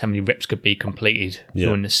endurance, how many reps could be completed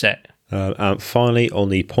during the set. Finally, on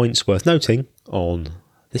the points worth noting on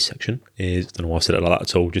this section is, I don't know why I said it like that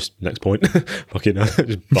at all, just next point. Fucking just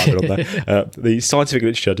vibing on there. The scientific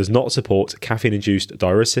literature does not support caffeine-induced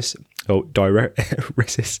diuresis.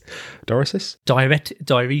 Diuresis,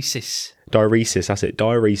 that's it.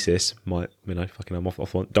 Diuresis. I'm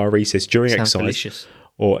off one. Diuresis during Sounds exercise. delicious.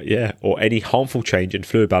 Or any harmful change in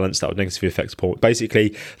fluid balance that would negatively affect support.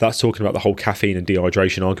 Basically, that's talking about the whole caffeine and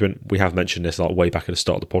dehydration argument. We have mentioned this like way back at the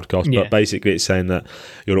start of the podcast, but basically it's saying that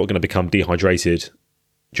you're not going to become dehydrated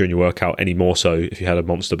during your workout any more so if you had a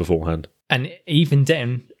monster beforehand. And even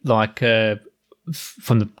then, like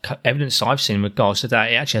from the evidence I've seen in regards to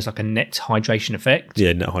that, it actually has like a net hydration effect.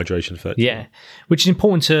 Yeah, net hydration effect. Yeah, which is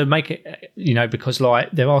important to make it, you know, because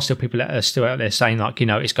like there are still people that are still out there saying like, you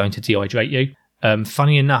know, it's going to dehydrate you.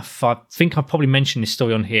 Funny enough, I think I've probably mentioned this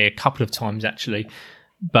story on here a couple of times actually,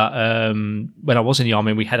 but when I was in the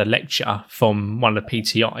army, we had a lecture from one of the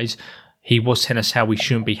PTIs. He was telling us how we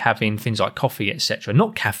shouldn't be having things like coffee, etc.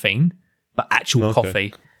 Not caffeine, but actual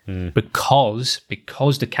coffee. Because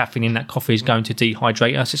the caffeine in that coffee is going to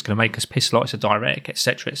dehydrate us. It's going to make us piss like it's a diuretic,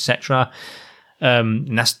 etc., etc.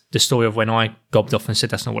 And that's the story of when I gobbed off and said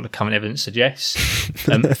that's not what the current evidence suggests.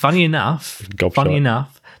 Funny enough,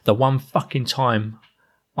 the one fucking time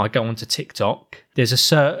I go onto TikTok, there's a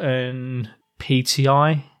certain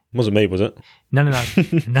PTI. Wasn't me, was it?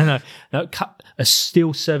 No. A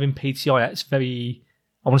still serving PTI that's very,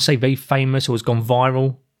 I want to say very famous or has gone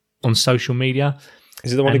viral on social media.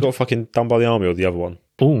 Is it the one who got fucking done by the army or the other one?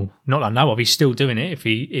 Oh, not that I know of. He's still doing it if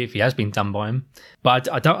he has been done by him.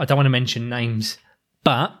 But I don't want to mention names.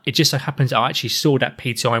 But it just so happens I actually saw that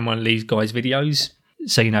PTI in one of these guys' videos.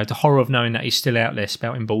 So, you know, the horror of knowing that he's still out there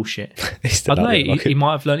spouting bullshit. I don't know, he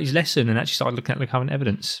might have learned his lesson and actually started looking at the current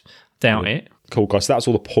evidence. Doubt it. Cool, guys. So that's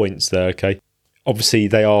all the points there, okay? Obviously,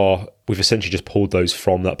 we've essentially just pulled those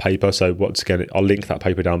from that paper. So once again, I'll link that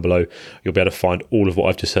paper down below. You'll be able to find all of what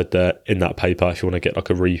I've just said there in that paper if you want to get like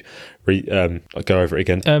a go over it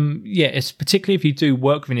again. Yeah, it's particularly if you do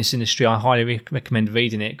work within this industry, I highly recommend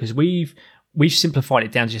reading it because we've simplified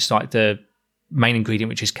it down to just like the main ingredient,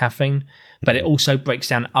 which is caffeine, but it also breaks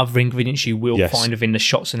down other ingredients you will find within the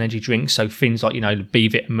shots and energy drinks. So things like, you know, the B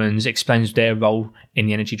vitamins, explains their role in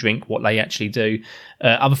the energy drink, what they actually do.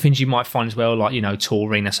 Other things you might find as well, like, you know,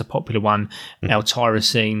 taurine, that's a popular one,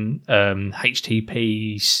 L-tyrosine,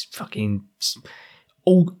 HTP, fucking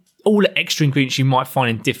all the extra ingredients you might find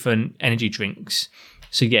in different energy drinks.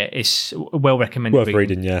 So yeah, it's well recommended. Worth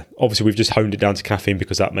reading, yeah. Obviously, we've just honed it down to caffeine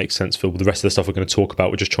because that makes sense for the rest of the stuff we're going to talk about.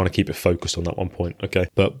 We're just trying to keep it focused on that one point, okay?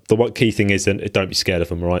 But the one key thing is then don't be scared of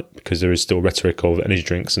them, right? Because there is still rhetoric of energy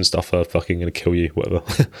drinks and stuff are fucking going to kill you, whatever.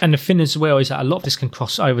 And the thing as well is that a lot of this can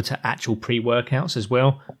cross over to actual pre-workouts as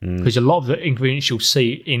well, because a lot of the ingredients you'll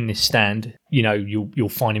see in this stand, you know, you'll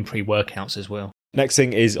find in pre-workouts as well. Next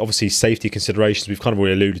thing is obviously safety considerations. We've kind of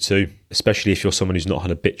already alluded to, especially if you're someone who's not an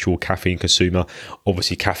habitual caffeine consumer.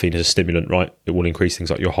 Obviously, caffeine is a stimulant, right? It will increase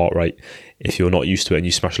things like your heart rate. If you're not used to it and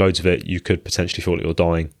you smash loads of it, you could potentially feel that you're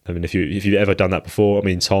dying. I mean, if you've ever done that before, I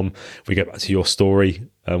mean, Tom, if we go back to your story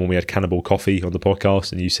when we had Cannibal Coffee on the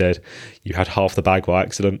podcast and you said you had half the bag by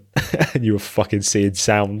accident and you were fucking seeing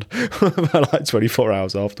sound about like 24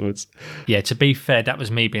 hours afterwards. Yeah, to be fair, that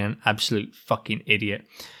was me being an absolute fucking idiot.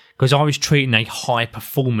 Because I was treating a high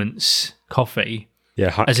performance coffee.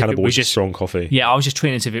 Yeah, Cannibal was just strong coffee. Yeah, I was just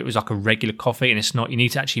treating it as if it was like a regular coffee, and it's not. You need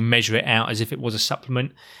to actually measure it out as if it was a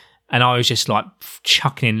supplement. And I was just like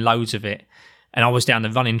chucking in loads of it. And I was down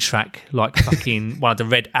the running track like fucking one of the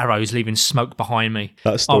red arrows leaving smoke behind me.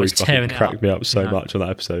 That story fucking cracked me up so much on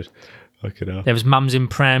that episode. There was mums in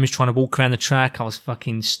prams trying to walk around the track. I was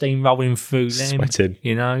fucking steamrolling through them. Sweating.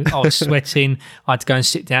 You know, I was sweating. I had to go and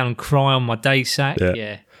sit down and cry on my day sack.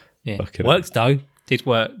 Yeah. Worked though. Did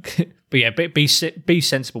work. But yeah, be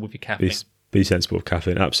sensible with your caffeine. Be sensible with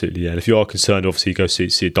caffeine, absolutely, yeah. And if you are concerned, obviously go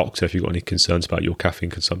see a doctor if you've got any concerns about your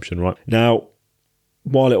caffeine consumption, right? Now,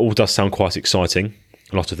 while it all does sound quite exciting,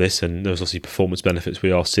 a lot of this, and there's obviously performance benefits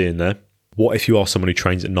we are seeing there, what if you are someone who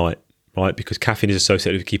trains at night, right? Because caffeine is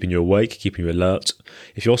associated with keeping you awake, keeping you alert.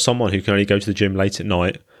 If you're someone who can only go to the gym late at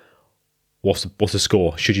night, what's the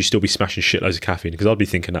score? Should you still be smashing shitloads of caffeine? Because I'd be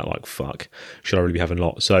thinking that like, fuck, should I really be having a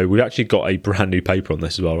lot? So we've actually got a brand new paper on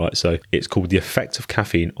this as well, right? So it's called The Effect of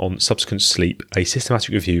Caffeine on Subsequent Sleep, a Systematic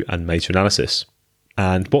Review and Meta-Analysis.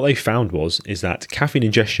 And what they found is that caffeine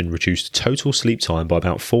ingestion reduced total sleep time by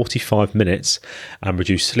about 45 minutes and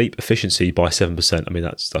reduced sleep efficiency by 7%. I mean,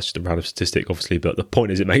 that's just a random statistic, obviously, but the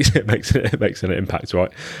point is it makes an impact, right?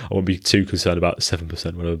 I won't be too concerned about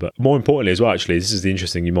 7%, whatever. But more importantly as well, actually, this is the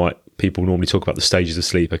interesting. People normally talk about the stages of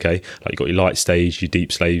sleep, okay? Like you've got your light stage, your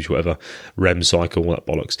deep stage, whatever, REM cycle, all that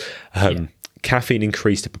bollocks. Caffeine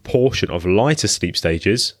increased the proportion of lighter sleep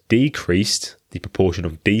stages, decreased the proportion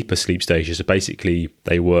of deeper sleep stages. So basically,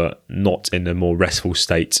 they were not in a more restful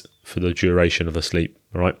state for the duration of the sleep,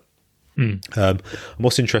 all right?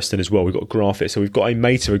 What's interesting as well, we've got a graph here. So we've got a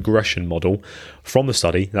meta-regression model from the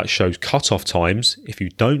study that shows cut-off times if you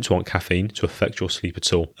don't want caffeine to affect your sleep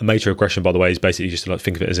at all. A meta-regression, by the way, is basically just to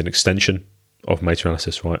think of it as an extension of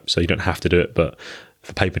meta-analysis, right? So you don't have to do it, but if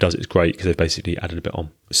the paper does it, it's great because they've basically added a bit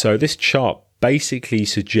on. So this chart basically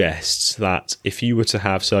suggests that if you were to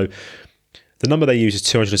have, so the number they use is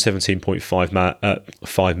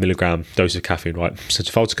 217.5 milligram dose of caffeine, right? So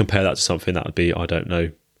if I were to compare that to something, that would be, I don't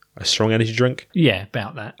know, a strong energy drink. Yeah,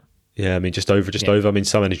 about that. Yeah, I mean, just over. I mean,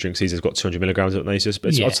 some energy drinks these have got 200 milligrams of it,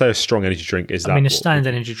 but I'd say a strong energy drink is that. I mean, a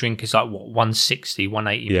standard energy drink is like, 160,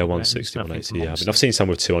 180? Yeah, 160, 180, yeah. I mean, I've seen some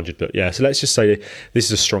with 200, but yeah. So let's just say this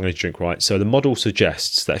is a strong energy drink, right? So the model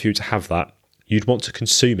suggests that if you were to have that, you'd want to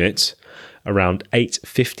consume it around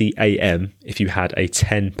 8:50 a.m. if you had a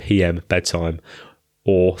 10 p.m. bedtime,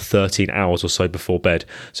 or 13 hours or so before bed.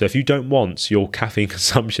 So if you don't want your caffeine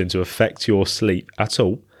consumption to affect your sleep at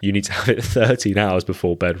all, you need to have it 13 hours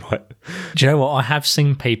before bed, right? Do you know what? I have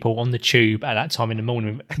seen people on the tube at that time in the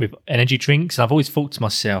morning with energy drinks, and I've always thought to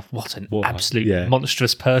myself, what an absolute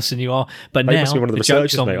monstrous person you are. But now, must be one of the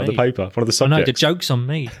researchers, mate, on the paper, one of the subjects. I know, the joke's on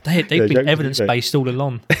me. They've been evidence-based all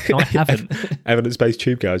along. I haven't. Evidence-based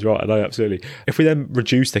tube guys, right? I know, absolutely. If we then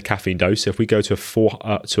reduce the caffeine dose, if we go to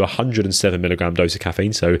to 107 milligram dose of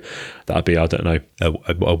caffeine, so that'd be, I don't know,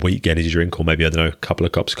 a weak energy drink, or maybe, I don't know, a couple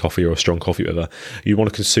of cups of coffee or a strong coffee, whatever. You want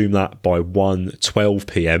to consume that by 1:12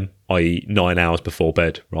 p.m, i.e. 9 hours before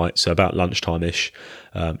bed, right? So about lunchtime-ish,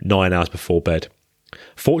 9 hours before bed.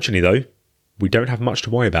 Fortunately, though, we don't have much to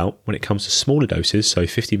worry about when it comes to smaller doses, so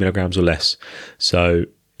 50 milligrams or less. So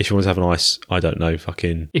if you want to have a nice, I don't know,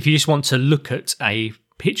 if you just want to look at a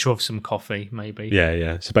picture of some coffee, maybe.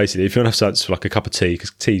 Yeah. So basically, if you want to have something for like a cup of tea,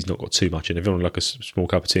 because tea's not got too much in, if you want like a small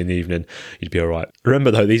cup of tea in the evening, you'd be all right.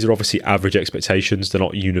 Remember though, these are obviously average expectations. They're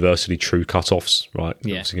not universally true cut-offs, right?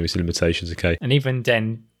 Yeah. Obviously going to be some limitations, okay? And even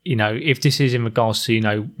then, if this is in regards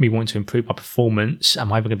to, me wanting to improve my performance,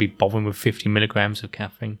 am I even going to be bothering with 50 milligrams of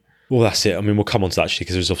caffeine? Well, that's it. I mean, we'll come on to that actually,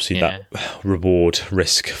 because there's obviously that reward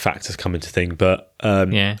risk factors come into thing. But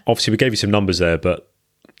obviously we gave you some numbers there, but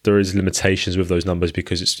there is limitations with those numbers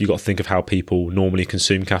because you've got to think of how people normally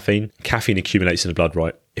consume caffeine. Caffeine accumulates in the blood,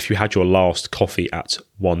 right? If you had your last coffee at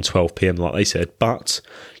 1:12 p.m, like they said, but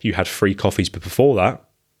you had 3 coffees before that,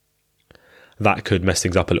 that could mess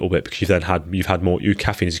things up a little bit because you've had more. Your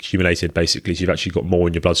caffeine is accumulated basically, so you've actually got more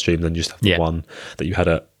in your bloodstream than just have the one that you had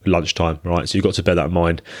at lunchtime, right? So you've got to bear that in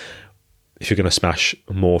mind. If you're going to smash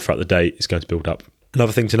more throughout the day, it's going to build up.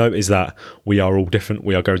 Another thing to note is that we are all different.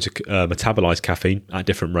 We are going to metabolize caffeine at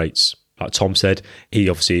different rates. Like Tom said, he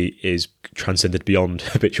obviously is transcended beyond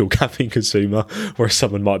habitual caffeine consumer, whereas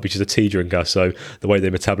someone might be just a tea drinker. So the way they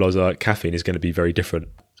metabolize caffeine is going to be very different.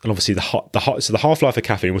 And obviously so the half-life of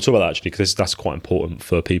caffeine, we'll talk about that actually, because that's quite important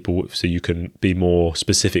for people, so you can be more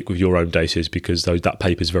specific with your own doses, because that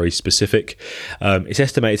paper is very specific. It's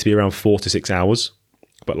estimated to be around 4 to 6 hours.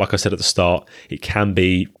 But like I said at the start, it can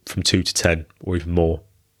be from 2 to 10 or even more,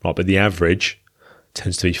 right? But the average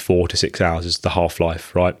tends to be 4 to 6 hours is the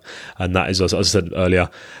half-life, right? And that is, as I said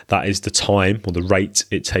earlier, that is the time or the rate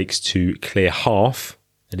it takes to clear half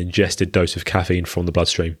an ingested dose of caffeine from the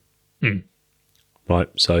bloodstream. Right?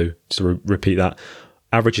 So to repeat that,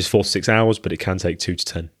 average is 4 to 6 hours, but it can take 2 to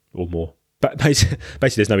 10 or more. But basically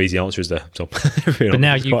there's no easy answer, is there, Tom? But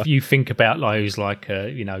now you think about those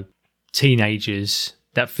teenagers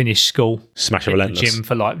that finish school, smash at relentless the gym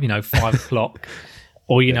for 5 o'clock,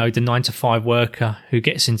 or the 9 to 5 worker who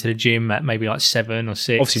gets into the gym at maybe 7 or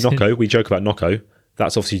 6. Obviously, Nocco. We joke about Nocco.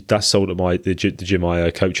 That's sold at the gym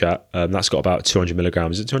I coach at. That's got about 200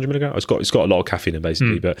 milligrams. Is it 200 milligrams? It's got a lot of caffeine in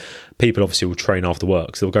basically. But people obviously will train after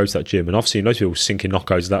work, so they'll go to that gym, and obviously most people sinking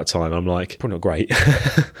Noccos at that time. I'm like, probably not great.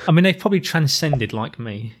 I mean, they've probably transcended like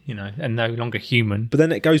me, and no longer human. But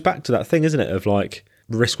then it goes back to that thing, isn't it, of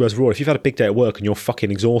risk versus reward. If you've had a big day at work and you're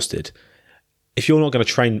fucking exhausted, if you're not going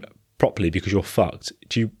to train properly because you're fucked,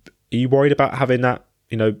 Are you worried about having that,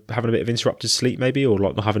 having a bit of interrupted sleep maybe, or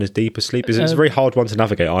like not having as deep a sleep? It's a very hard one to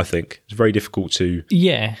navigate, I think. It's very difficult to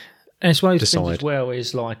And it's one of those decide. things as well,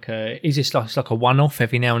 is like, is this like a one-off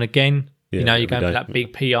every now and again? Yeah, you're going for that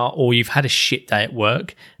big PR, or you've had a shit day at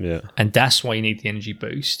work, and that's why you need the energy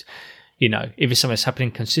boost. If it's something that's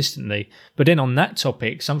happening consistently. But then on that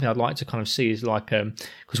topic, something I'd like to kind of see is like,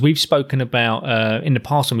 because we've spoken about, in the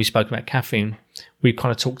past when we spoke about caffeine, we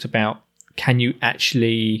kind of talked about, can you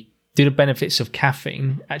actually, do the benefits of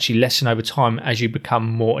caffeine actually lessen over time as you become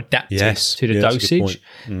more adapted to the dosage?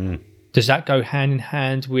 Does that go hand in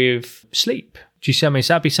hand with sleep? Do you see what I mean?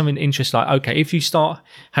 So that'd be something interesting. Like, okay, if you start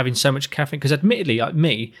having so much caffeine, because admittedly, like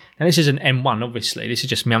me, and this is an M1, obviously, this is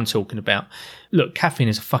just me I'm talking about. Look, caffeine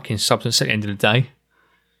is a fucking substance at the end of the day,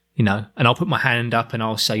 and I'll put my hand up and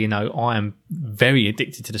I'll say, I am very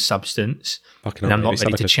addicted to the substance, and I'm not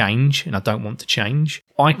ready to change, and I don't want to change.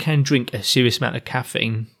 I can drink a serious amount of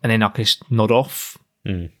caffeine, and then I can just nod off,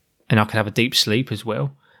 and I can have a deep sleep as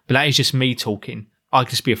well. But that is just me talking. I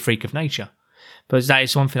could just be a freak of nature. But that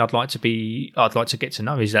is one thing I'd like to get to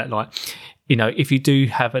know, is that, like, if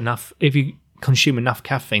you consume enough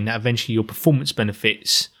caffeine, that eventually your performance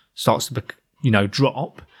benefits starts to,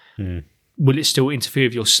 drop. Will it still interfere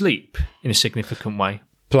with your sleep in a significant way?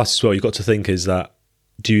 Plus, as well, you've got to think is that,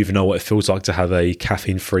 do you even know what it feels like to have a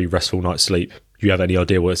caffeine-free, restful night's sleep? Do you have any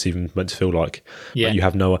idea what it's even meant to feel like? Yeah. Like, you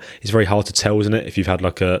have no. It's very hard to tell, isn't it, if you've had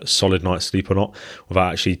like a solid night's sleep or not,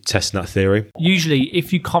 without actually testing that theory. Usually,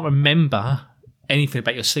 if you can't remember anything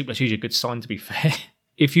about your sleep, that's usually a good sign, to be fair.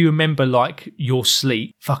 If you remember like your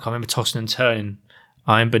sleep, I remember tossing and turning.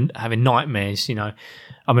 I remember having nightmares, I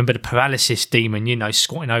remember the paralysis demon,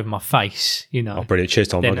 squatting over my face, Oh, brilliant. Cheers,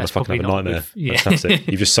 Tom. I'm going to fucking have a nightmare. Fantastic.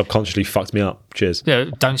 You've just subconsciously fucked me up. Cheers. Yeah,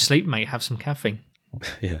 don't sleep, mate. Have some caffeine.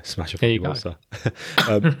 Yeah, smash a there you monster.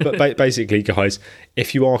 But basically, guys,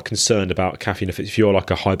 if you are concerned about caffeine, if you're like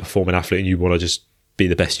a high-performing athlete and you want to just be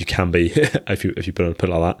the best you can be, if you put it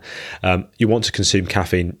like that, you want to consume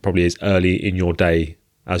caffeine probably as early in your day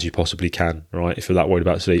as you possibly can, right? If you're that worried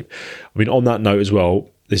about sleep. I mean, on that note as well,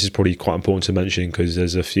 this is probably quite important to mention, because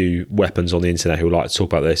there's a few weapons on the internet who like to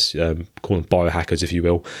talk about this, call them biohackers, if you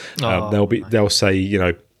will. They'll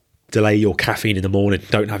say, delay your caffeine in the morning.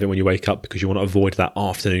 Don't have it when you wake up, because you want to avoid that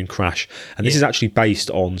afternoon crash. And this is actually based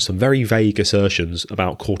on some very vague assertions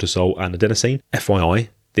about cortisol and adenosine. FYI,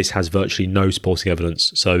 this has virtually no supporting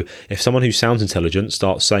evidence. So if someone who sounds intelligent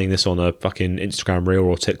starts saying this on a fucking Instagram reel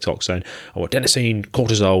or TikTok, saying, adenosine,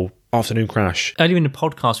 cortisol, afternoon crash. Earlier in the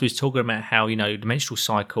podcast, we was talking about how, the menstrual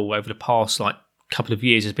cycle over the past couple of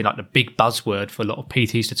years has been like the big buzzword for a lot of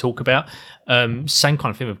PTs to talk about. Same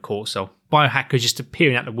kind of thing with cortisol. Biohackers just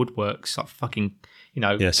appearing out the woodworks, like fucking,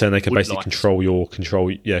 saying they can basically control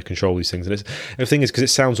these things. And the thing is, because it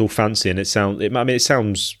sounds all fancy and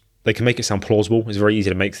they can make it sound plausible. It's very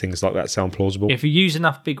easy to make things like that sound plausible. If you use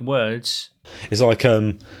enough big words. It's like,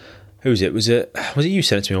 who was it? Was it you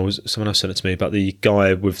sent it to me, or was someone else sent it to me, about the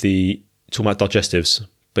guy with talking about digestives,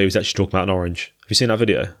 but he was actually talking about an orange. Have you seen that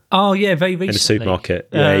video? Oh, yeah, very recently. In the supermarket.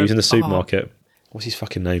 Yeah, he was in the supermarket. What's his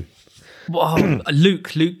fucking name?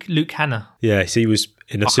 Luke Hanna. Yeah, so he was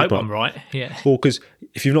in the supermarket. I hope I'm right, yeah. Well, because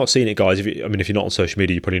if you've not seen it, guys, if you're not on social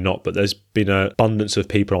media, you're probably not, but there's been an abundance of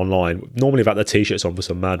people online, normally without their T-shirts on for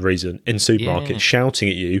some mad reason, in supermarkets, shouting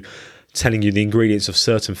at you, telling you the ingredients of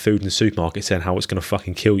certain food in the supermarket, saying how it's going to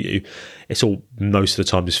fucking kill you. It's all, most of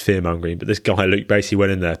the time, just fear-mongering. But this guy, Luke, basically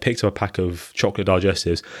went in there, picked up a pack of chocolate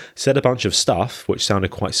digestives, said a bunch of stuff, which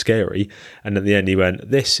sounded quite scary, and at the end he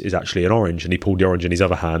went, this is actually an orange, and he pulled the orange in his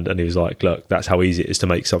other hand, and he was like, look, that's how easy it is to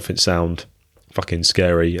make something sound fucking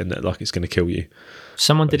scary and that, like, it's going to kill you.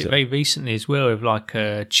 Someone did it very recently as well, with like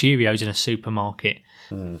Cheerios in a supermarket.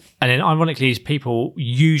 And then ironically, these people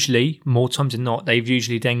usually, more times than not, they've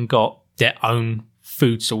usually then got their own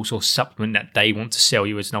food source or supplement that they want to sell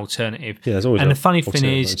you as an alternative. Yeah, there's always. And the funny thing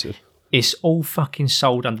is, it's all fucking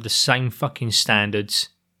sold under the same fucking standards,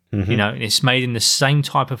 and it's made in the same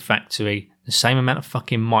type of factory, the same amount of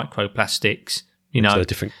fucking microplastics, It's a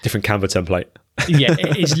different Canva template. Yeah,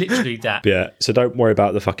 it is literally that. Yeah, so don't worry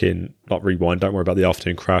about the fucking, like, rewind. Don't worry about the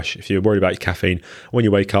afternoon crash. If you're worried about your caffeine, when you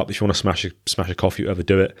wake up, if you want to smash a coffee, whatever,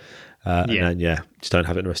 do it. And then, just don't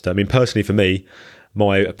have it in the rest of the day. I mean, personally, for me,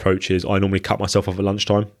 my approach is I normally cut myself off at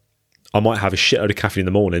lunchtime. I might have a shitload of caffeine in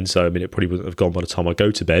the morning, so it probably wouldn't have gone by the time I go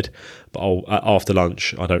to bed. But after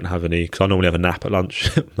lunch, I don't have any, because I normally have a nap at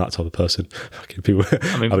lunch. I'm that type of person. Fucking people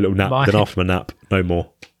have a little nap, then after my nap, no more.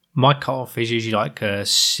 My cut-off is usually like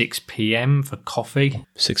 6 p.m. for coffee.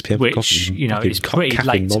 6 p.m. which, for coffee? Is pretty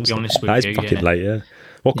late, to be honest with you. That is fucking late, yeah.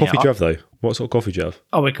 What coffee do you have, though? What sort of coffee do you have?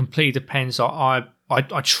 Oh, it completely depends. I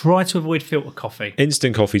I try to avoid filter coffee.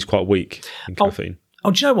 Instant coffee is quite weak in caffeine.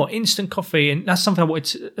 Oh, do you know what? Instant coffee, and that's something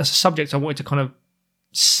that's a subject I wanted to kind of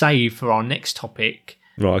save for our next topic.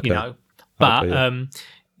 Right, okay. You know, but Okay,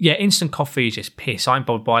 yeah. Instant coffee is just piss. I ain't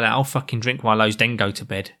bothered by that. I'll fucking drink one of those, then go to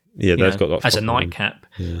bed. Yeah, they've got that as a fucking- nightcap.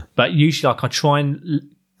 Yeah. But usually, like, I try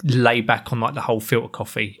and lay back on like the whole filter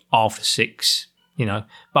coffee after 6. You know,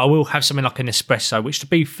 but I will have something like an espresso, which, to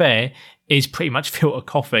be fair, is pretty much filter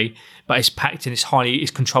coffee, but it's packed and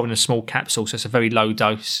it's controlled in a small capsule, so it's a very low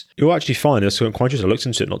dose. You'll actually find, it's quite interesting, I looked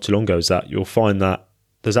into it not too long ago, is that you'll find that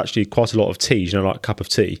there's actually quite a lot of teas, like a cup of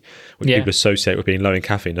tea, which people associate with being low in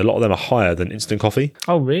caffeine. A lot of them are higher than instant coffee.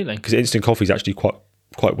 Oh, really? Because instant coffee is actually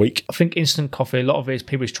quite weak. I think instant coffee, a lot of it is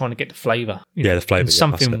people is trying to get the flavour. Yeah, the flavour. And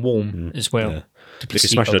something warm as well. Yeah. If you're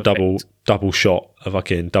smashing a double shot, a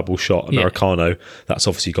fucking double shot Americano, that's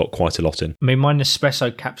obviously got quite a lot in. I mean, my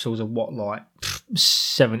Nespresso capsules are what, like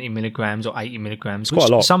 70 milligrams or 80 milligrams? It's quite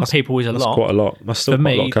a lot. Some people is a lot. That's quite a lot. That's still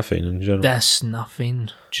quite a lot of caffeine in general. That's nothing.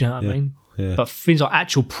 Do you know what I mean? Yeah. But things like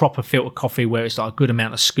actual proper filter coffee, where it's like a good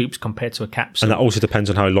amount of scoops compared to a capsule. And that also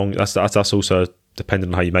depends on how long. That's also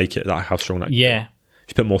dependent on how you make it. How strong that. Yeah.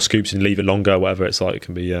 If you put more scoops and leave it longer, whatever it's like, it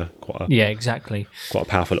can be quite a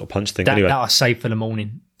powerful little punch thing. Anyway, that I save for the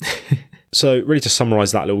morning. So really, to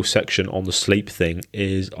summarise that little section on the sleep thing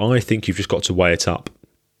is, I think you've just got to weigh it up,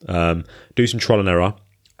 do some trial and error,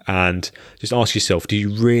 and just ask yourself: do you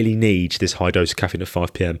really need this high dose of caffeine at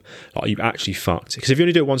 5 p.m? Like, are you actually fucked? Because if you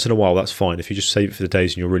only do it once in a while, that's fine. If you just save it for the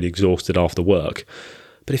days and you're really exhausted after work.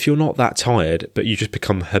 But if you're not that tired, but you just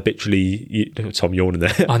become habitually, Tom yawning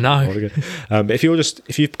there. I know. If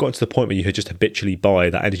you've gotten to the point where you just habitually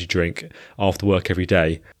buy that energy drink after work every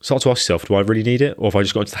day, start to ask yourself, do I really need it? Or have I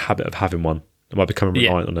just got into the habit of having one? Am I becoming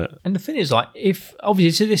reliant on it? And the thing is, like, if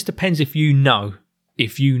obviously this depends if you know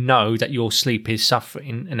that your sleep is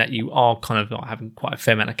suffering and that you are kind of like having quite a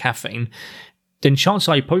fair amount of caffeine, then chances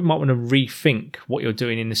are you probably might want to rethink what you're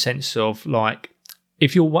doing, in the sense of, like,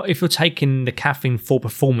 if you're taking the caffeine for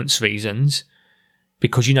performance reasons,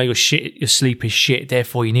 because you know your sleep is shit,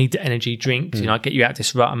 therefore you need the energy drinks, get you out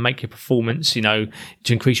this rut and make your performance, to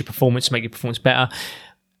increase your performance, make your performance better.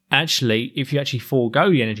 Actually, if you actually forego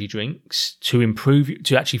the energy drinks to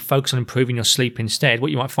actually focus on improving your sleep instead, what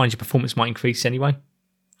you might find is your performance might increase anyway,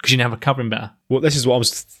 because you're now recovering better. Well, this is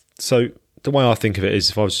what so the way I think of it is,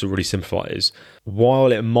 if I was to really simplify it, is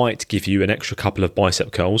while it might give you an extra couple of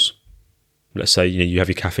bicep curls, let's say you have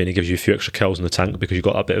your caffeine, it gives you a few extra curls in the tank because you've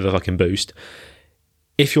got that bit of a fucking boost.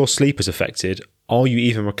 If your sleep is affected, are you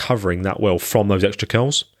even recovering that well from those extra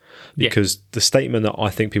curls? Because the statement that I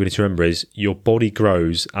think people need to remember is your body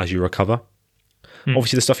grows as you recover.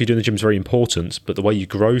 Obviously, the stuff you do in the gym is very important, but the way you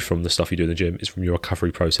grow from the stuff you do in the gym is from your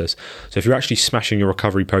recovery process. So if you're actually smashing your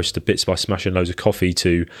recovery process to bits by smashing loads of coffee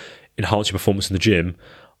to enhance your performance in the gym,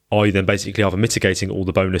 are you then basically either mitigating all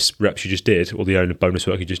the bonus reps you just did, or the only bonus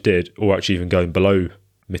work you just did, or actually even going below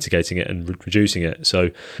mitigating it and reducing it?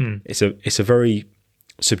 So it's a very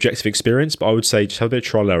subjective experience, but I would say just have a bit of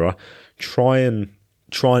trial and error. Try and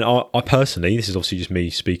I personally, this is obviously just me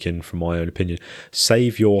speaking from my own opinion,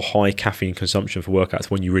 save your high caffeine consumption for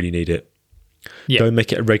workouts when you really need it. Don't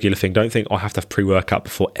make it a regular thing. Don't think I have to have pre-workout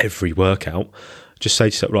before every workout. Just say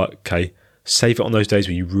to yourself, right, okay, save it on those days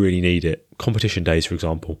where you really need it. Competition days, for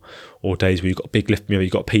example, or days where you've got a big lift,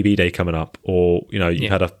 you've got a PB day coming up, or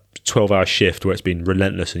you've had a 12-hour shift where it's been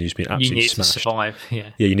relentless and you've just been absolutely smashed. You need to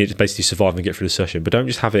survive, you need to basically survive and get through the session, but don't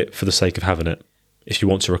just have it for the sake of having it if you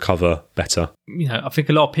want to recover better. I think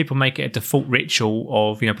a lot of people make it a default ritual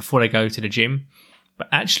of, before they go to the gym, but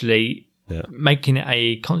actually making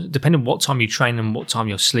it depending on what time you train and what time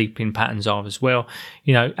your sleeping patterns are as well,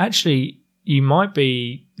 actually you might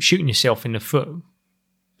be shooting yourself in the foot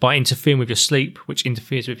by interfering with your sleep, which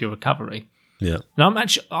interferes with your recovery. Yeah. And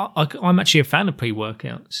I'm actually a fan of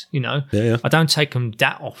pre-workouts, I don't take them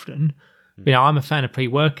that often. I'm a fan of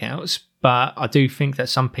pre-workouts, but I do think that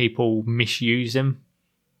some people misuse them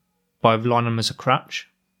by relying on them as a crutch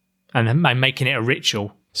and making it a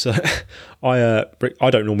ritual. So I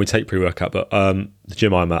don't normally take pre-workout, but the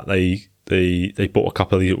gym I'm at, they bought a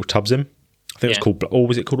couple of these little tubs in. I think it's called, or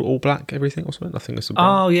was it called All Black Everything or something? I think it's a brand.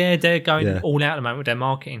 Oh yeah, they're going all out at the moment with their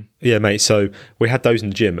marketing. Yeah, mate. So we had those in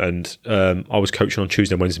the gym, and I was coaching on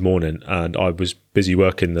Tuesday and Wednesday morning, and I was busy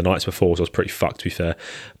working the nights before, so I was pretty fucked, to be fair.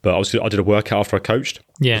 But I did a workout after I coached.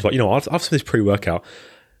 Yeah, I was like, I'll have some of this pre-workout.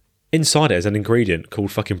 Inside it is an ingredient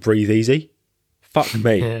called fucking Breathe Easy. Fuck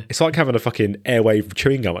me. It's like having a fucking airwave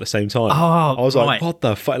chewing gum at the same time. Oh, I was right. like, what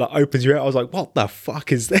the fuck? Like, opens your ear. I was like, what the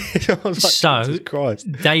fuck is this? I was like, So Jesus Christ.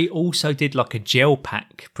 they also did like a gel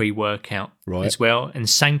pack pre-workout as well, and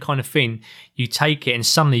same kind of thing. You take it and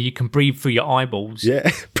suddenly you can breathe through your eyeballs. Yeah,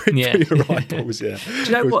 through your eyeballs, yeah. Do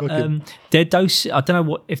you know what? Their dose, I don't know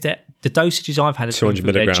what, if the dosages I've had is 200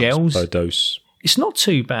 their milligrams gels. per dose. It's not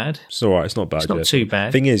too bad. It's all right. It's not bad. It's not too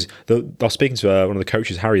bad. Thing is, I was speaking to one of the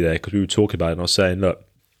coaches, Harry, there, because we were talking about it, and I was saying, look,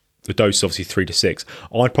 the dose is obviously 3 to 6.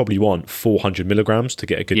 I'd probably want 400 milligrams to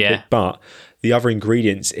get a good kick, but the other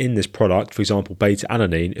ingredients in this product, for example, beta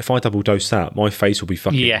alanine, if I double dose that, my face will be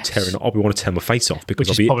fucking tearing. I'll be want to tear my face off because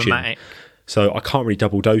I'll be itching. So I can't really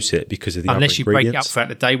double dose it because of the unless you break it up ingredients. throughout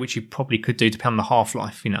the day, which you probably could do depending on the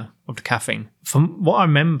half-life, of the caffeine. From what I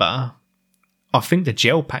remember, I think the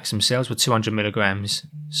gel packs themselves were 200 milligrams.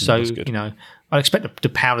 So, I expect the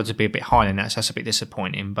powder to be a bit higher than that, so that's a bit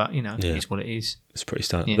disappointing, but, it is what it is. It's pretty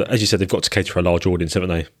standard. Yeah. But as you said, they've got to cater for a large audience, haven't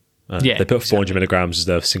they? They put 400 milligrams as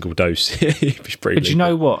their single dose. But you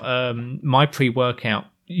know what? My pre-workout,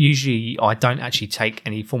 usually I don't actually take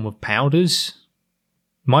any form of powders.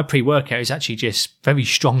 My pre-workout is actually just very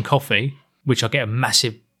strong coffee, which I get a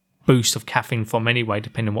massive boost of caffeine from anyway,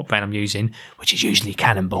 depending on what brand I'm using, which is usually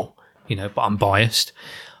Cannonball, but I'm biased.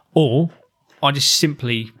 Or I just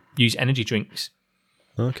simply use energy drinks.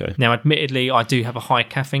 Okay. Now, admittedly, I do have a high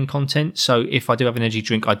caffeine content, so if I do have an energy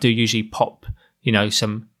drink, I do usually pop,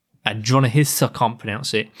 some Adronahis, I can't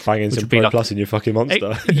pronounce it. Banging some Pro Plus in your fucking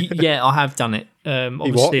Monster. Yeah, I have done it.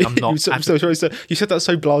 Obviously, I'm not. You said that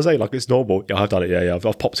so blasé, like it's normal. Yeah, I've done it. Yeah.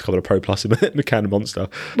 I've popped a couple of Pro Plus in my can of Monster.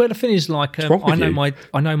 Well, the thing is, like, I know my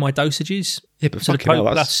dosages. Yeah, but so the Pro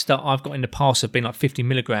Plus that I've got in the past have been like 50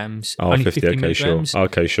 milligrams. Oh, only 50 milligrams. Sure.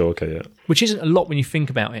 Okay, sure. Okay, yeah. Which isn't a lot when you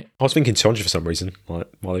think about it. I was thinking 200 for some reason. Like,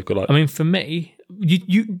 while they've got like. I mean, for me, do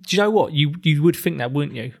you know what? You would think that,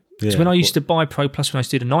 wouldn't you? Because when I used to buy Pro Plus when I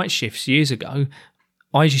used to do the night shifts years ago,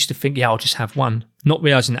 I used to think, I'll just have one. Not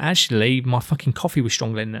realising that actually my fucking coffee was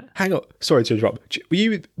stronger than that. Hang on. Sorry to interrupt. Were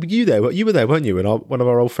you there? You were there, weren't you? And one of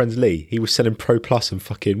our old friends, Lee, he was selling Pro Plus and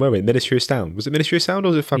fucking, where were we? Ministry of Sound. Was it Ministry of Sound or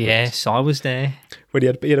was it Fabrics? Yes, I was there. When he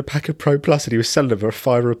had a pack of Pro Plus and he was selling them for a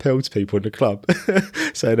 £5 a pill to people in the club.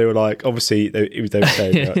 So they were like, obviously, they were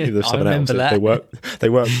saying I remember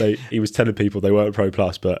that. He was telling people they weren't Pro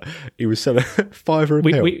Plus, but he was selling £5 a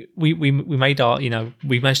pill. We made our,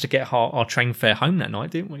 we managed to get our train fare home that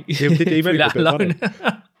night, didn't we? Yeah, he made that alone.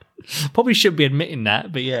 Probably shouldn't be admitting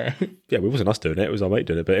that, but yeah. Yeah, it wasn't us doing it. It was our mate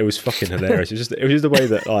doing it, but it was fucking hilarious. It was just the way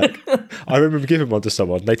that, like, I remember giving one to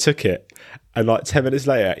someone. They took it, and like 10 minutes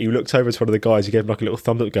later, he looked over to one of the guys. He gave him like a little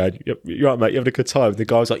thumbs up, going, "You're right, mate. You having a good time?" The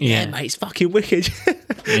guy was like, "Yeah, mate, it's fucking wicked."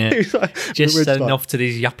 Yeah, he was like, just selling off to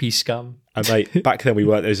these yuppie scum. And mate, back then we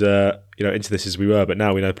weren't as into this as we were, but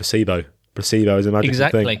now we know placebo. Placebo is a magic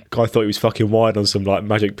thing. Guy thought he was fucking wired on some like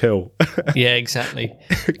magic pill. Yeah, exactly.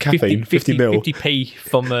 Caffeine, 50 mil. 50p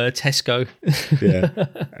from Tesco. Yeah.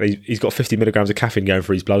 And he's got 50 milligrams of caffeine going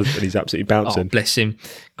through his blood and he's absolutely bouncing. Oh, bless him.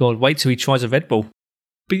 God, wait till he tries a Red Bull.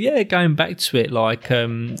 But yeah, going back to it, like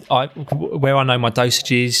where I know my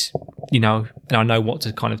dosages, and I know what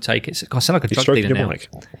to kind of take. I sound like a drug dealer now. Mic.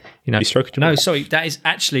 You're stroking your mic. Sorry, that is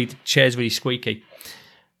actually, the chair's really squeaky.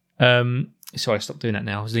 Sorry, I stopped doing that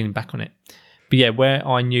now. I was leaning back on it. But yeah, where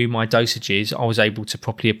I knew my dosages, I was able to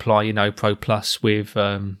properly apply, Pro Plus with.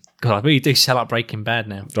 God, I really do sound like Breaking Bad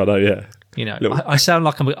now. I know, yeah. I sound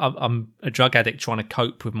like I'm a drug addict trying to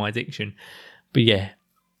cope with my addiction. But yeah,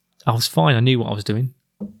 I was fine. I knew what I was doing.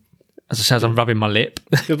 As I said, I'm rubbing my lip.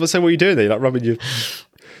 So what are you doing there? You're like rubbing your.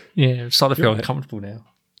 Yeah, I'm starting to feel uncomfortable now.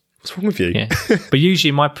 What's wrong with you? Yeah, but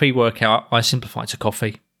usually my pre-workout, I simplify it to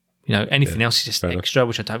coffee. Anything else is just extra,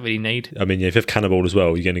 which I don't really need. I mean, if you have Cannonball as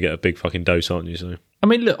well, you're going to get a big fucking dose, aren't you? So, I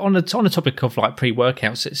mean, look, on the topic of like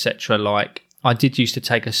pre-workouts, etc., like I did used to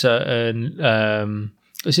take a certain.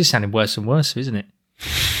 This is sounding worse and worse, isn't it?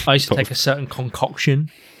 I used to take a certain concoction,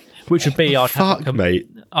 which would be I'd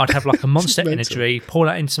have like a Monster Energy, pour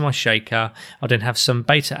that into my shaker. I'd then have some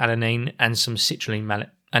beta alanine and some citrulline malate,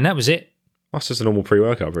 and that was it. That's just a normal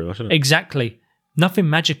pre-workout, pretty much, isn't it? Exactly. Nothing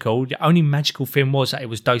magical. The only magical thing was that it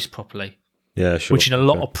was dosed properly. Yeah, sure. Which in a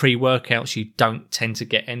lot of pre-workouts you don't tend to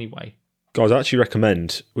get anyway. Guys, I actually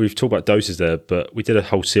recommend, we've talked about doses there, but we did a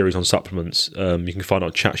whole series on supplements. You can find it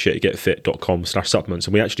on chatshitgetfit.com/supplements.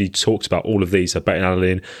 And we actually talked about all of these, so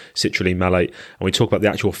beta-alanine, citrulline malate, and we talked about the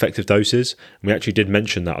actual effective doses. And we actually did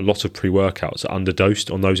mention that a lot of pre-workouts are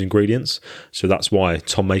underdosed on those ingredients. So that's why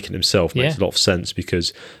Tom making himself makes a lot of sense,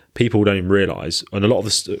 because people don't even realise, and a lot of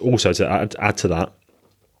this, also to add to that,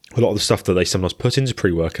 a lot of the stuff that they sometimes put into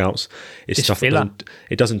pre-workouts is It's stuff filler.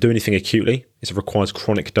 that doesn't do anything acutely. It requires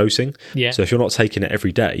chronic dosing. Yeah. So if you're not taking it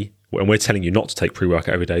every day, and we're telling you not to take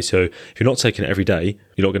pre-workout every day, so if you're not taking it every day,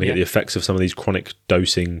 you're not going to get the effects of some of these chronic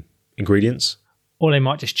dosing ingredients. Or they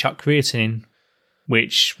might just chuck creatine in,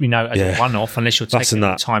 which, as a one-off, unless you're That's in taking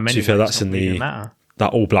that time to be anyway. fair, it's that's not in really the gonna matter.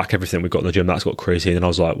 that all black everything we've got in the gym. That's got creatine, and I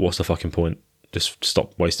was like, what's the fucking point? Just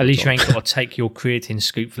stop wasting. At least time. you ain't got to take your creatine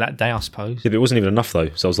scoop for that day, I suppose. Yeah, but it wasn't even enough though.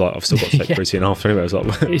 So I was like, I've still got to take creatine after anyway. I was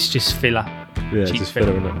like, It's just filler. yeah, it's cheap just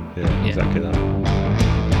filler, isn't it? Yeah, exactly that.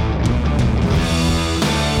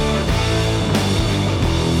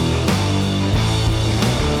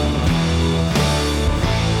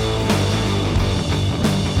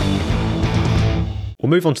 We'll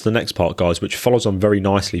move on to the next part, guys, which follows on very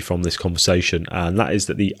nicely from this conversation, and that is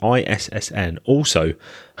that the ISSN also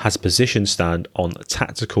has a position stand on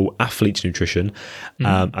tactical athlete nutrition,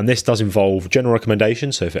 and this does involve general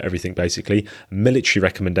recommendations, so for everything basically, military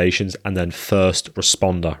recommendations, and then first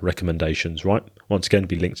responder recommendations, right? Once again,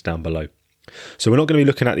 be linked down below. So we're not going to be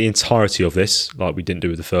looking at the entirety of this like we didn't do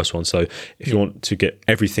with the first one. So if you want to get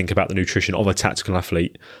everything about the nutrition of a tactical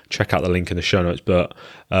athlete, check out the link in the show notes. But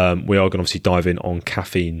we are going to obviously dive in on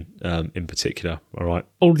caffeine in particular. All right.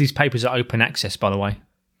 All of these papers are open access, by the way.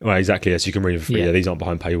 Well, exactly. Yes, you can read them for free. Yeah, these aren't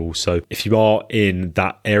behind paywalls. So if you are in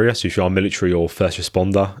that area, so if you are military or first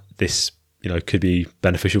responder, this could be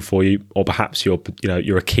beneficial for you, or perhaps you're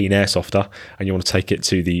a keen airsofter and you want to take it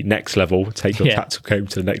to the next level, take your tactical game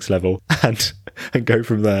to the next level, and go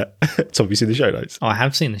from there. So have you seen the show notes? I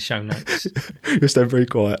have seen the show notes. You're staying very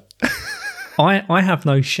quiet. I have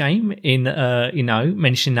no shame in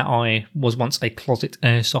mentioning that I was once a closet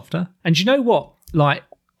airsofter, and you know what? Like,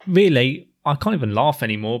 really, I can't even laugh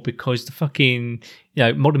anymore because the fucking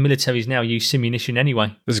modern militaries now use simunition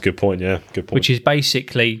anyway. That's a good point. Yeah, good point. Which is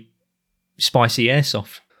basically spicy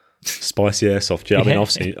airsoft. Spicy airsoft. Yeah, I mean,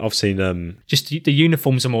 I've seen. Just the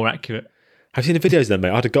uniforms are more accurate. I've seen the videos then, mate.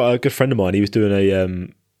 I had a good friend of mine. He was doing a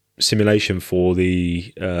simulation for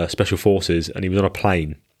the special forces, and he was on a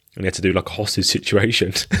plane, and he had to do like a hostage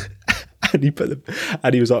situation. And he put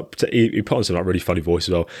on some like really funny voice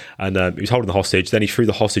as well, and he was holding the hostage. Then he threw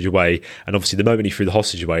the hostage away, and obviously the moment he threw the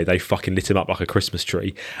hostage away, they fucking lit him up like a Christmas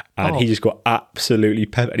tree, and he just got absolutely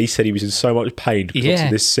peppered. And he said he was in so much pain because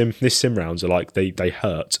obviously this sim rounds are like they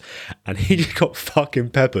hurt, and he just got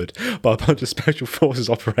fucking peppered by a bunch of special forces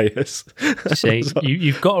operators. See,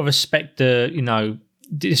 you've got to respect the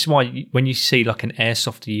This is why when you see like an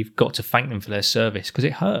airsofter, you've got to thank them for their service because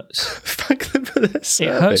it hurts. Thank them for their service.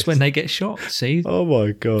 It hurts when they get shot. See? Oh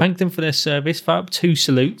my god! Thank them for their service. Throw up 2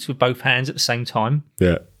 salutes with both hands at the same time.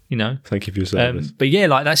 Yeah. Thank you for your service. But yeah,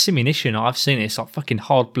 like that simunition, I've seen it. It's like fucking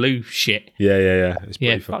hard blue shit. Yeah. It's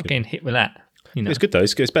pretty fucking getting hit with that. It's good though.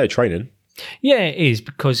 It's better training. Yeah, it is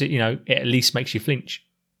because it at least makes you flinch.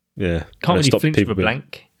 Yeah. Can't really flinch with a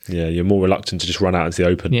blank. Yeah, you're more reluctant to just run out into the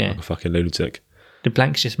open like a fucking lunatic. The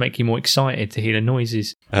blanks just make you more excited to hear the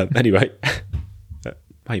noises. Anyway,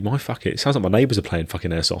 mate, it sounds like my neighbours are playing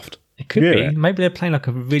fucking airsoft. It could be. Maybe they're playing like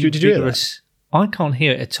a really vigorous. I can't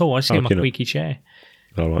hear it at all. I just hear my squeaky chair.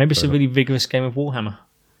 Right, maybe it's a really vigorous game of Warhammer.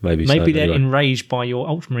 Maybe they're enraged by your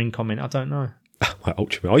Ultramarine comment. I don't know.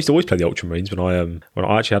 Ultramarine. I used to always play the Ultramarines when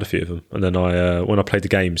I actually had a few of them, and then when I played the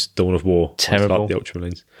games Dawn of War, terrible. I liked the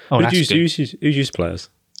Ultramarines. Oh, who used to play as?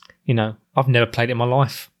 I've never played it in my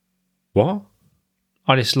life. What?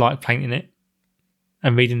 I just like painting it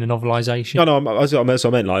and reading the novelisation. No, I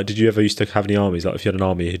meant like, did you ever used to have any armies? Like, if you had an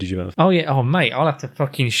army, who did you have? Oh yeah, mate, I'll have to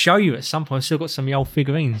fucking show you at some point. I've still got some of the old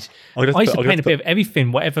figurines. I used to paint a bit of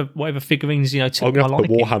everything, whatever figurines took my liking. I'm going to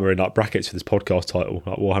put Warhammer in like brackets for this podcast title,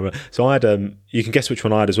 like Warhammer. So I had you can guess which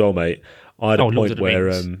one I had as well, mate. I had a point where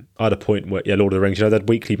Lord of the Rings. That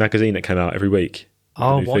weekly magazine that came out every week.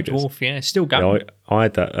 Oh, White Dwarf, yeah, still going. Yeah, I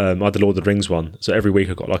had that. I had the Lord of the Rings one. So every week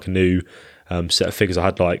I got like a new set of figures. I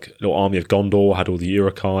had like a little army of Gondor. I had all the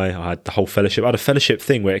Uruk-hai. I had the whole Fellowship. I had a Fellowship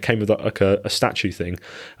thing where it came with like a statue thing,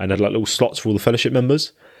 and had like little slots for all the Fellowship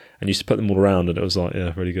members, and used to put them all around, and it was like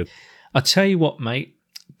really good. I tell you what, mate.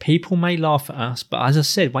 People may laugh at us, but as I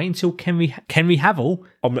said, wait until Henry Cavill.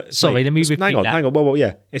 Sorry, let me repeat that. Hang on. Well,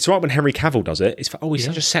 yeah. It's right when Henry Cavill does it. It's he's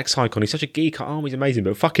such a sex icon. He's such a geek. Oh, he's amazing.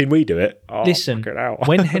 But fucking we do it. Oh, listen,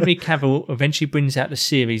 when Henry Cavill eventually brings out the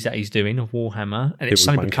series that he's doing of Warhammer, and it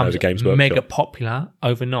suddenly becomes mega popular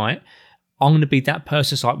overnight, I'm going to be that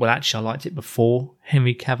person that's like, well, actually, I liked it before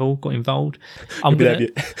Henry Cavill got involved. I'm going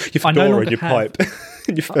to... Your fedora and your pipe.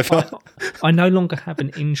 I no longer have an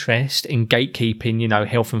interest in gatekeeping,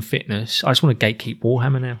 health and fitness. I just want to gatekeep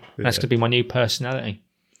Warhammer now. That's going to be my new personality.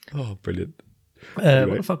 Oh, brilliant. What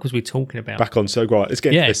the fuck was we talking about? Back on. So, right, let's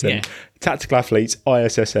get into this then. Yeah. Tactical Athletes,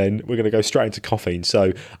 ISSN. We're going to go straight into caffeine.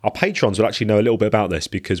 So, our patrons will actually know a little bit about this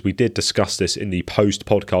because we did discuss this in the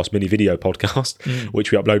post-podcast mini video podcast,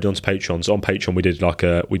 which we uploaded onto Patreon. So, on Patreon,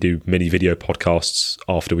 we do mini video podcasts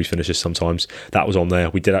after we finish this sometimes. That was on there.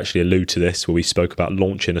 We did actually allude to this where we spoke about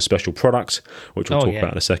launching a special product, which we'll talk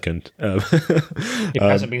about in a second. If it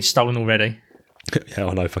hasn't been stolen already. Yeah,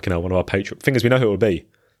 I know, fucking hell, one of our patrons. Thing is, we know who it will be.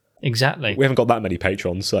 Exactly. We haven't got that many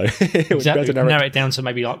patrons, so exactly. Narrow it down to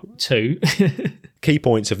maybe like 2. Key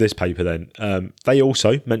points of this paper then. They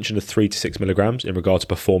also mention the 3 to 6 milligrams in regard to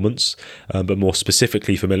performance, but more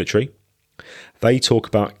specifically for military. They talk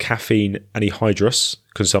about caffeine anhydrous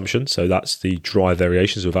consumption, so that's the dry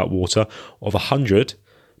variations without water, of 100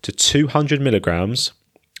 to 200 milligrams,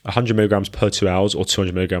 100 milligrams per 2 hours or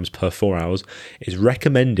 200 milligrams per 4 hours, is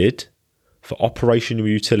recommended for operational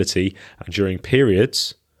utility and during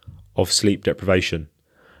periods of sleep deprivation.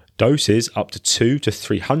 Doses up to 200 to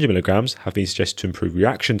 300 milligrams have been suggested to improve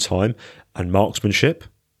reaction time and marksmanship.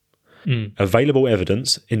 Available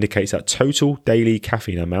evidence indicates that total daily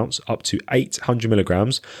caffeine amounts up to 800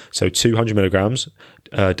 milligrams, so 200 milligrams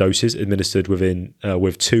doses administered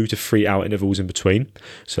with 2 to 3 hour intervals in between.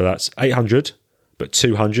 So that's 800, but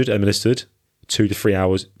 200 administered 2 to 3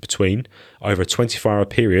 hours between over a 24-hour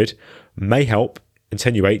period may help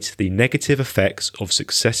attenuate the negative effects of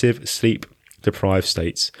successive sleep-deprived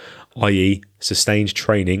states, i.e. sustained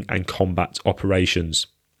training and combat operations.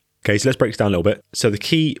 Okay, so let's break this down a little bit. So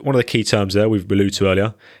one of the key terms there we've alluded to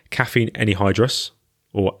earlier, caffeine anhydrous,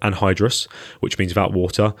 or anhydrous, which means without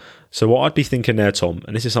water. So what I'd be thinking there, Tom,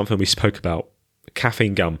 and this is something we spoke about,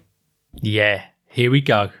 caffeine gum. Yeah, here we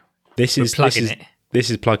go. This is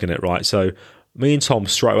plugging it, right? So me and Tom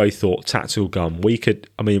straight away thought tactical gum.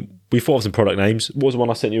 We thought of some product names. What was the one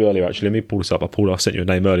I sent you earlier, actually? Let me pull this up. I sent you a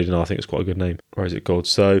name earlier, and I think it's quite a good name. Where is it called?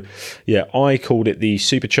 So, yeah, I called it the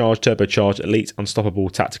Supercharged, Turbocharged, Elite, Unstoppable,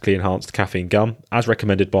 Tactically Enhanced Caffeine Gum, as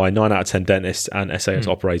recommended by 9 out of 10 dentists and SAS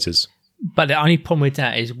operators. But the only problem with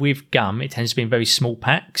that is with gum, it tends to be in very small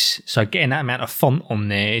packs. So getting that amount of font on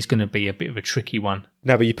there is going to be a bit of a tricky one.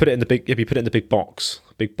 No, but you put it in the big. If you put it in the big box,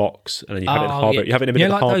 and then you have it in the harbour. You have it in the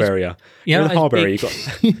middle of the harbour area. Yeah, in the harbour area,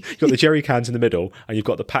 you've got the jerry cans in the middle, and you've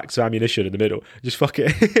got the packs of ammunition in the middle. Just fuck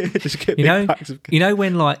it. Just get big packs of. You know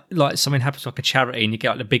when like something happens like a charity, and you get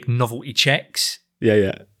like the big novelty checks.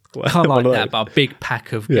 Yeah. Kind of like that, but a big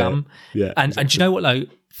pack of gum. Yeah. And do you know what though?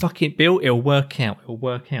 Fuck it, Bill. It'll work out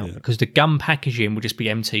because the gum packaging will just be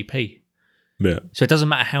MTP. Yeah. So it doesn't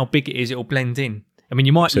matter how big it is; it'll blend in. I mean,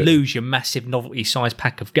 you might lose your massive novelty-sized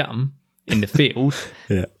pack of gum in the field,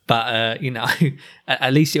 but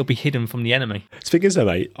at least it'll be hidden from the enemy. Speaking of that,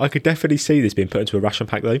 mate, I could definitely see this being put into a ration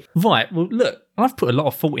pack, though. Right. Well, look, I've put a lot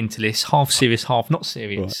of thought into this, half serious, half not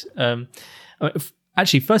serious. Right.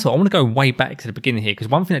 Actually, first of all, I want to go way back to the beginning here because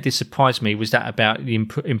one thing that did surprise me was that about the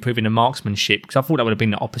improving the marksmanship because I thought that would have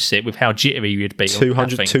been the opposite with how jittery you'd be.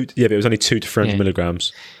 200, but it was only 200 to 300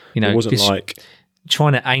 milligrams. It wasn't like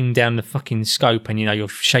trying to aim down the fucking scope and you're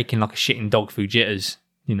shaking like a shitting dog through jitters.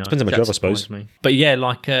 Depends on my job, I suppose. But yeah,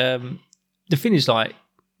 like the thing is like,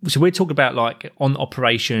 so we're talking about like on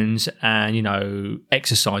operations and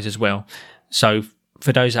exercise as well. So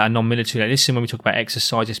for those that are non-military, listen, when we talk about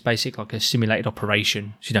exercise, it's basically like a simulated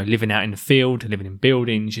operation. So, living out in the field, living in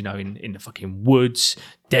buildings, in the fucking woods,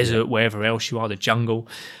 desert, wherever else you are, the jungle.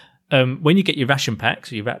 When you get your ration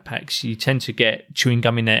packs or your rat packs, you tend to get chewing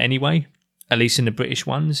gum in there anyway, at least in the British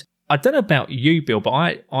ones. I don't know about you, Bill, but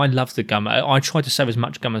I love the gum. I try to save as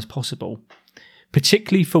much gum as possible,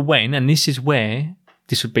 particularly for when, and this is where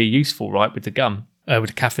this would be useful, right, with the gum, with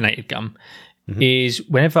the caffeinated gum, is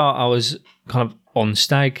whenever I was kind of on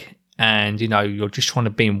stag and, you're just trying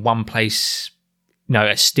to be in one place,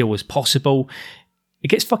 as still as possible, it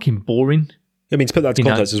gets fucking boring. I mean, to put that into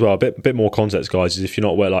context as well, a bit more context, guys, is if you're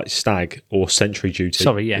not aware, like stag or sentry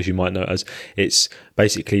duty, as you might know it as, it's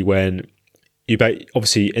basically when you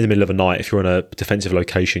obviously in the middle of a night, if you're in a defensive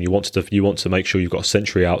location, you want to make sure you've got a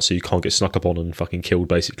sentry out so you can't get snuck up on and fucking killed,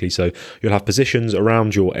 basically. So you'll have positions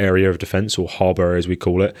around your area of defence, or harbour as we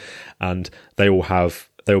call it, and they will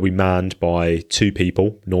be manned by 2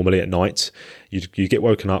 people normally at night. You get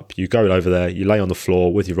woken up, you go over there, you lay on the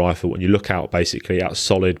floor with your rifle, and you look out basically at a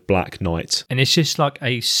solid black night. And it's just like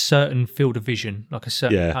a certain field of vision, like a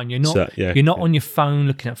certain time. You're not on your phone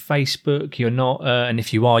looking at Facebook. You're not, and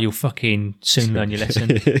if you are, you'll fucking soon learn your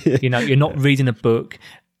lesson. You're not reading a book.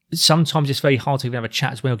 Sometimes it's very hard to even have a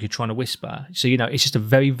chat as well because you're trying to whisper. So it's just a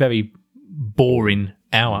very, very boring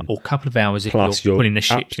hour or couple of hours if Plus, you're pulling the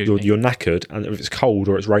shit. You're knackered, and if it's cold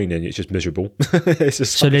or it's raining, it's just miserable. It's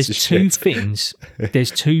just so there's two shit. things.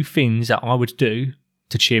 There's two things that I would do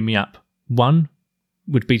to cheer me up. One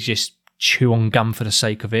would be just chew on gum for the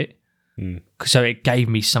sake of it, so it gave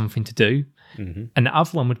me something to do. Mm-hmm. And the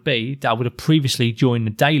other one would be that I would have previously, during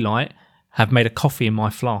the daylight, have made a coffee in my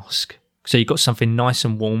flask. So you've got something nice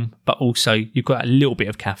and warm, but also you've got a little bit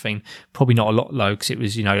of caffeine. Probably not a lot though, because it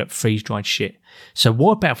was, that freeze-dried shit. So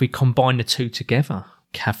what about if we combine the two together?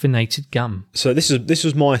 Caffeinated gum. So this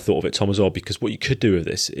was my thought of it, Tom, as well, because what you could do with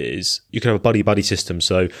this is you could have a buddy-buddy system.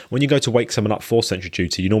 So when you go to wake someone up for sentry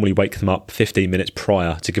duty, you normally wake them up 15 minutes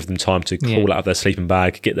prior to give them time to crawl out of their sleeping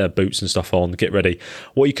bag, get their boots and stuff on, get ready.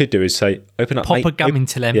 What you could do is say, open up... Pop a gum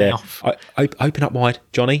into their mouth. Open up wide.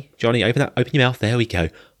 Johnny, open your mouth. There we go.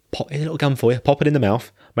 Pop a little gum for you. Pop it in the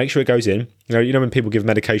mouth. Make sure it goes in. You know when people give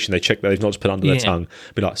medication, they check that they've not just put it under their tongue.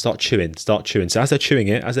 Be like, start chewing. So as they're chewing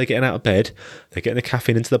it, as they're getting out of bed, they're getting the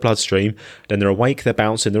caffeine into the bloodstream. Then they're awake, they're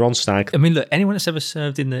bouncing, they're on stag. I mean, look, anyone that's ever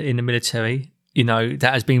served in the military, that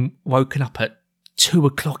has been woken up at 2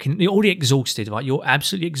 o'clock, you're already exhausted, right? You're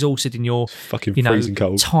absolutely exhausted in your fucking freezing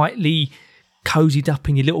cold, tightly cozied up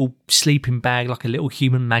in your little sleeping bag like a little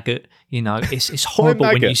human maggot. It's horrible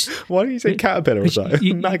when you... Why do you say caterpillar or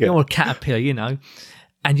something? Maggot. You're a caterpillar,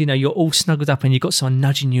 and you're all snuggled up and you've got someone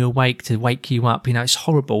nudging you awake to wake you up. It's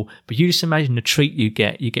horrible. But you just imagine the treat you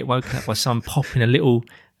get. You get woken up by someone popping a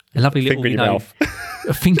lovely finger little, in your mouth.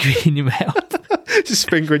 A finger in your mouth. Just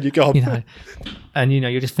finger in your gob. And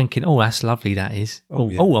you're just thinking, oh, that's lovely, that is.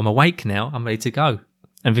 Oh, I'm awake now. I'm ready to go.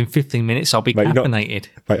 And within 15 minutes, I'll be caffeinated.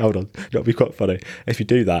 Wait, hold on. That'll be quite funny. If you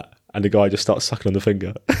do that and the guy just starts sucking on the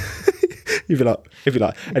finger, you'd be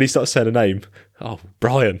like, and he starts saying a name. Oh,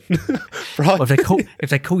 Brian. Brian. Well, if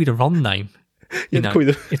they call you the wrong name,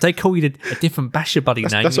 if they call you a different basher buddy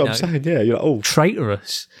name, that's what I'm saying. Yeah, you're like, oh,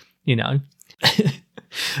 traitorous.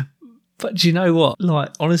 But do you know what? Like,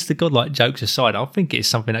 honest to God, like, jokes aside, I think it's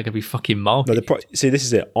something that could be fucking marketed. No, see, this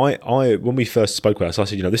is it. I when we first spoke about this, I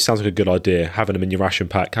said, this sounds like a good idea, having them in your ration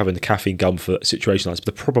pack, having the caffeine gum for situations like this.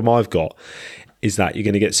 But the problem I've got is that you're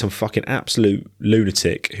going to get some fucking absolute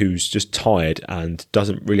lunatic who's just tired and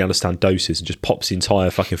doesn't really understand doses and just pops the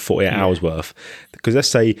entire fucking 48 hours worth. Because let's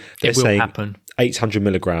say they're saying 800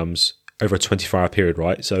 milligrams over a 24-hour period,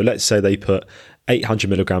 right? So let's say they put 800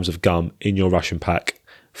 milligrams of gum in your ration pack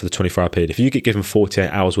for the 24-hour period. If you get given 48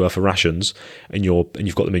 hours worth of rations and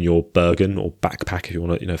you've got them in your Bergen or backpack, if you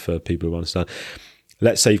want to, for people who understand,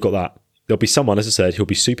 let's say you've got that, there'll be someone, as I said, who'll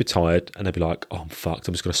be super tired and they'll be like, oh, I'm fucked,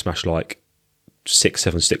 I'm just going to smash like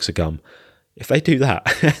 6-7 sticks of gum. If they do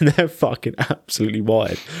that and they're fucking absolutely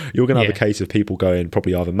wired, you're going to have a case of people going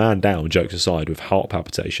probably either man down, jokes aside, with heart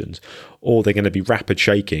palpitations, or they're going to be rapid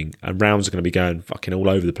shaking and rounds are going to be going fucking all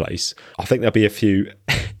over the place. I think there'll be a few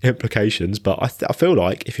implications, but I feel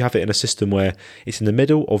like if you have it in a system where it's in the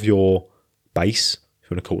middle of your base, if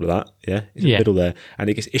you want to call it that, it's in the middle there, and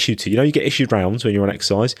it gets issued to you. You get issued rounds when you're on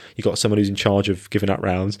exercise. You've got someone who's in charge of giving out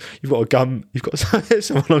rounds. You've got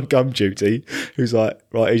someone on gum duty who's like,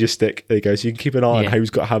 right, here's your stick. There you go. So you can keep an eye on who's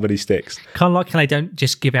got how many sticks. Kind of like how they don't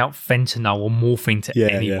just give out fentanyl or morphine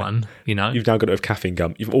to anyone. You've now got to have caffeine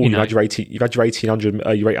gum. You've had your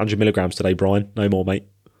 800 milligrams today, Brian. No more, mate.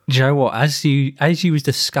 Do you know what? As you was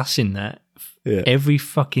discussing that, every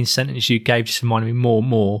fucking sentence you gave just reminded me more and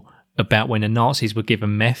more about when the Nazis were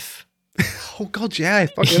given meth. Oh God, I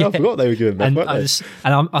forgot they were given meth, weren't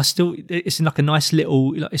they? I still, it's in like a nice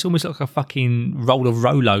little, it's almost like a fucking roll of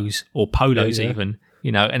Rolos or Polos even,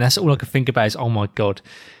 and that's all I can think about is, oh my God,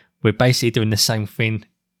 we're basically doing the same thing.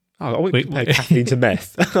 Oh, I wouldn't compare caffeine to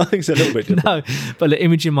meth. I think it's a little bit different. No, but the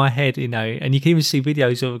image in my head, and you can even see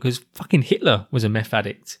videos of it because fucking Hitler was a meth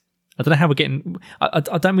addict. I don't know how we're getting, I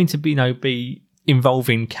don't mean to be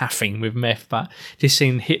involving caffeine with meth, but just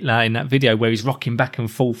seeing Hitler in that video where he's rocking back and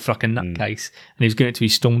forth like a nutcase and he was giving it to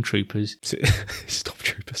his stormtroopers.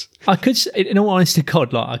 Stormtroopers. I could, in all honesty,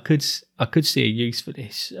 God, like I could see a use for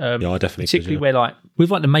this. I definitely particularly where like with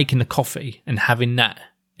like the making the coffee and having that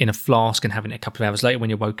in a flask and having it a couple of hours later when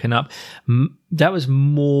you're woken up, that was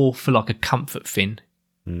more for like a comfort thing.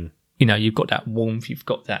 You've got that warmth, you've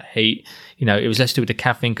got that heat. It was less to do with the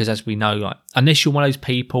caffeine because, as we know, like unless you're one of those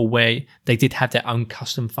people where they did have their own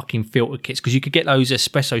custom fucking filter kits, because you could get those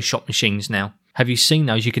espresso shot machines now. Have you seen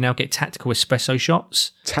those? You can now get tactical espresso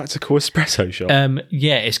shots. Tactical espresso shot?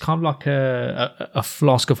 It's kind of like a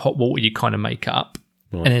flask of hot water you kind of make up.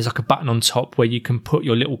 Right. And there's like a button on top where you can put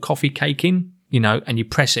your little coffee cake in, and you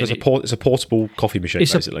press it. It's a portable coffee machine,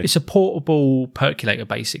 basically. It's a portable percolator,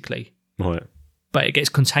 basically. Right. But it gets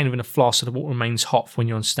contained within a flask so the water remains hot when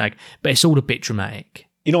you're on stag. But it's all a bit dramatic.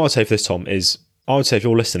 You know what I'd say for this, Tom, is I would say if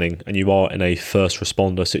you're listening and you are in a first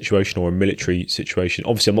responder situation or a military situation,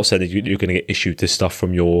 obviously I'm not saying that you're going to get issued this stuff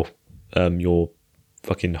from your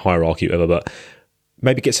fucking hierarchy or whatever, but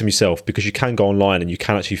maybe get some yourself, because you can go online and you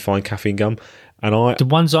can actually find caffeine gum. And the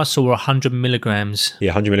ones I saw were 100 milligrams. Yeah,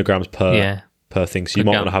 100 milligrams per thing. So you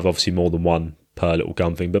might want to have obviously more than one per little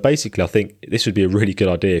gum thing. But basically, I think this would be a really good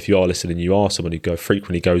idea if you are listening, you are someone who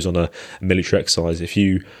frequently goes on a military exercise. If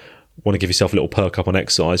you want to give yourself a little perk up on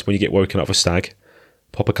exercise, when you get woken up for stag,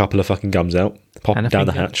 pop a couple of fucking gums out, pop them down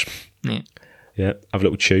the hatch. Yeah, have a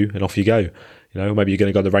little chew and off you go. You know, maybe you're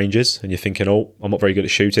going to go to the Rangers and you're thinking, oh, I'm not very good at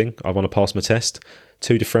shooting, I want to pass my test.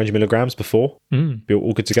 2 to 300 milligrams before, be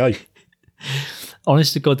all good to go.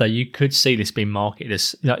 Honest to God, though, you could see this being marketed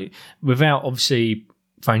as, without obviously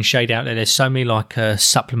throwing shade out there, there's so many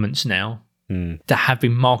supplements now that have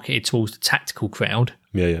been marketed towards the tactical crowd,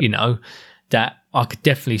 that I could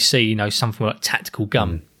definitely see, something like tactical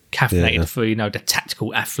gum, caffeinated for, the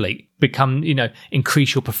tactical athlete, become,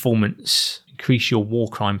 increase your performance, increase your war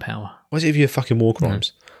crime power. Why is it if you have fucking war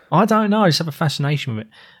crimes? I don't know. I just have a fascination with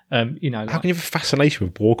it. How can you have a fascination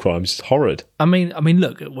with war crimes? It's horrid. I mean,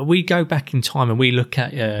 look, when we go back in time and we look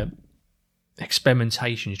at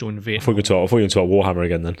experimentations during the Vietnam. I thought you were going to talk Warhammer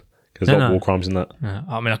again then, because there's a lot of war crimes in that.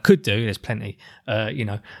 I mean, I could do. There's plenty.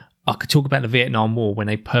 I could talk about the Vietnam War when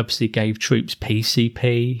they purposely gave troops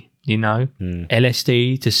PCP,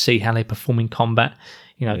 LSD to see how they perform in combat.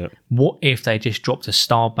 What if they just dropped a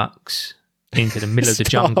Starbucks into the middle of the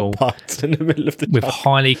jungle in the middle of the with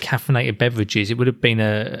highly caffeinated beverages? It would have been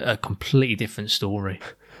a completely different story.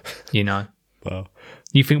 Wow.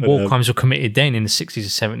 You think war crimes were committed then in the 60s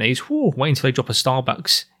or 70s? Whoa, wait until they drop a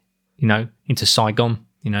Starbucks, into Saigon.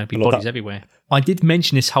 Be bodies everywhere. I did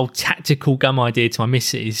mention this whole tactical gum idea to my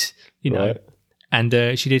missus, right.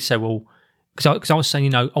 And she did say, well, because I was saying,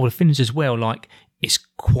 the things as well, it's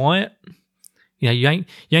quiet. You ain't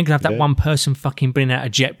gonna have that one person fucking bringing out a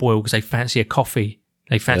jet boil because they fancy a coffee.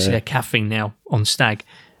 They fancy their caffeine now on stag,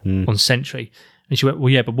 on sentry. And she went, well,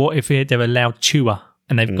 yeah, but what if they're a loud chewer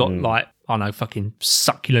and they've got fucking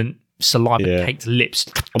succulent saliva-caked lips?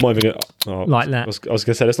 I'm not even gonna, like that. I was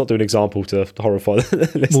gonna say, let's not do an example to horrify the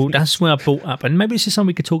listeners. Well, that's where I brought up, and maybe this is something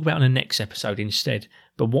we could talk about in the next episode instead.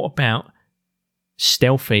 But what about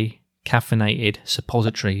stealthy caffeinated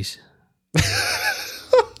suppositories?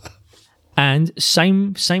 And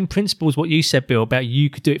same principle as what you said, Bill, about you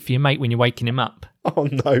could do it for your mate when you're waking him up. Oh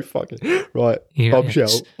no, fucking right. Bombshell.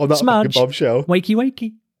 On that Smudge, fucking bombshell.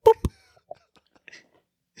 Wakey. Boop.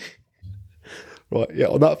 Right, yeah,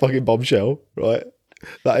 on that fucking bombshell, right?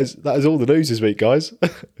 That is all the news this week, guys.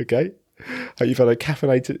 Okay. Hope you've had a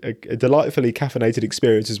delightfully caffeinated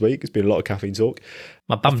experience this week. It's been a lot of caffeine talk.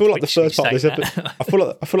 My bum I feel like the first part of this episode. I feel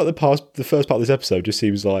like the first part of this episode just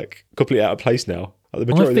seems like completely out of place now. Like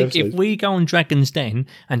the majority of the if we go on Dragon's Den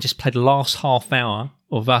and just play the last half hour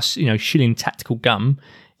of us, shilling tactical gum,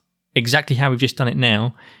 exactly how we've just done it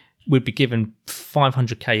now, we'd be given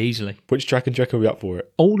 500k easily. Which Dragon will be up for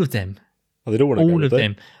it? All of them. Oh, they don't want to go, all of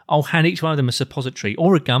them. I'll hand each one of them a suppository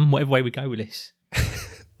or a gum, whatever way we go with this.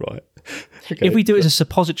 Right. Okay. If we do it as a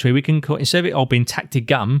suppository, we can call, instead of it all being Tacti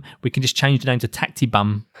Gum, we can just change the name to Tacti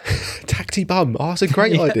Bum. Tacti Bum. Oh, that's a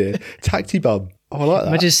great idea. Tacti Bum. Oh, I like that.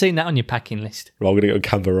 Imagine seeing that on your packing list. Right, I'm going to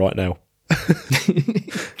go on Canva right now.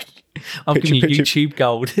 I'll give you YouTube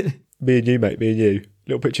gold. Me and you, mate. Me and you.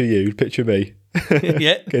 Little picture of you, picture of me.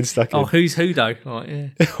 Yeah. Getting stuck in. Oh, who's who though? Right, yeah.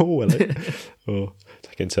 Oh, hello. Oh,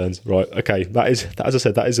 taking turns. Right, okay. That is, as I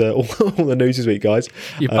said, that is all the news this week, guys.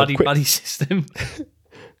 Your buddy system.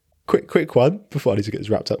 Quick one before I need to get this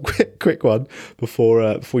wrapped up. Quick one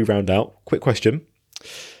before we round out. Quick question: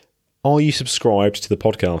 are you subscribed to the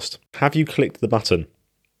podcast? Have you clicked the button,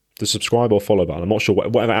 the subscribe or follow button? I'm not sure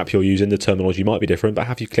whatever app you're using. The terminology might be different, but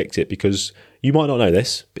have you clicked it? Because you might not know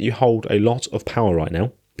this, but you hold a lot of power right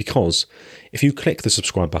now. Because if you click the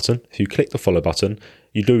subscribe button, if you click the follow button,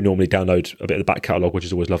 you do normally download a bit of the back catalogue, which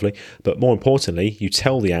is always lovely. But more importantly, you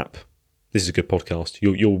tell the app, this is a good podcast.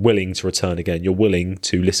 You're willing to return again. You're willing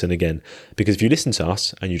to listen again. Because if you listen to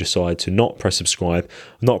us and you decide to not press subscribe,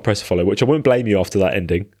 not press follow, which I won't blame you after that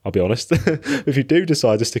ending, I'll be honest. If you do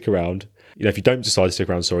decide to stick around, if you don't decide to stick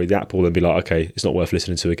around, the app will then be like, okay, it's not worth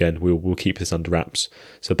listening to again. We'll keep this under wraps.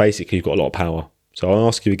 So basically, you've got a lot of power. So I'll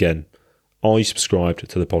ask you again, are you subscribed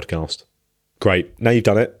to the podcast? Great. Now you've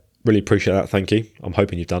done it. Really appreciate that. Thank you. I'm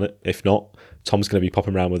hoping you've done it. If not, Tom's going to be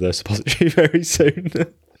popping around with a suppository very soon.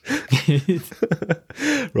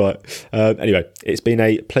 Right. Anyway, it's been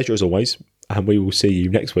a pleasure as always, and we will see you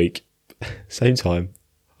next week. Same time.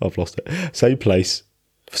 I've lost it. Same place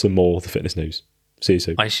for some more of the fitness news. See you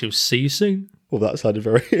soon. I shall see you soon. Well, that sounded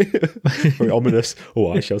very, very ominous.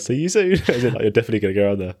 Oh, I shall see you soon. As in, like, you're definitely going to go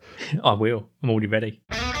around there. I will. I'm already ready.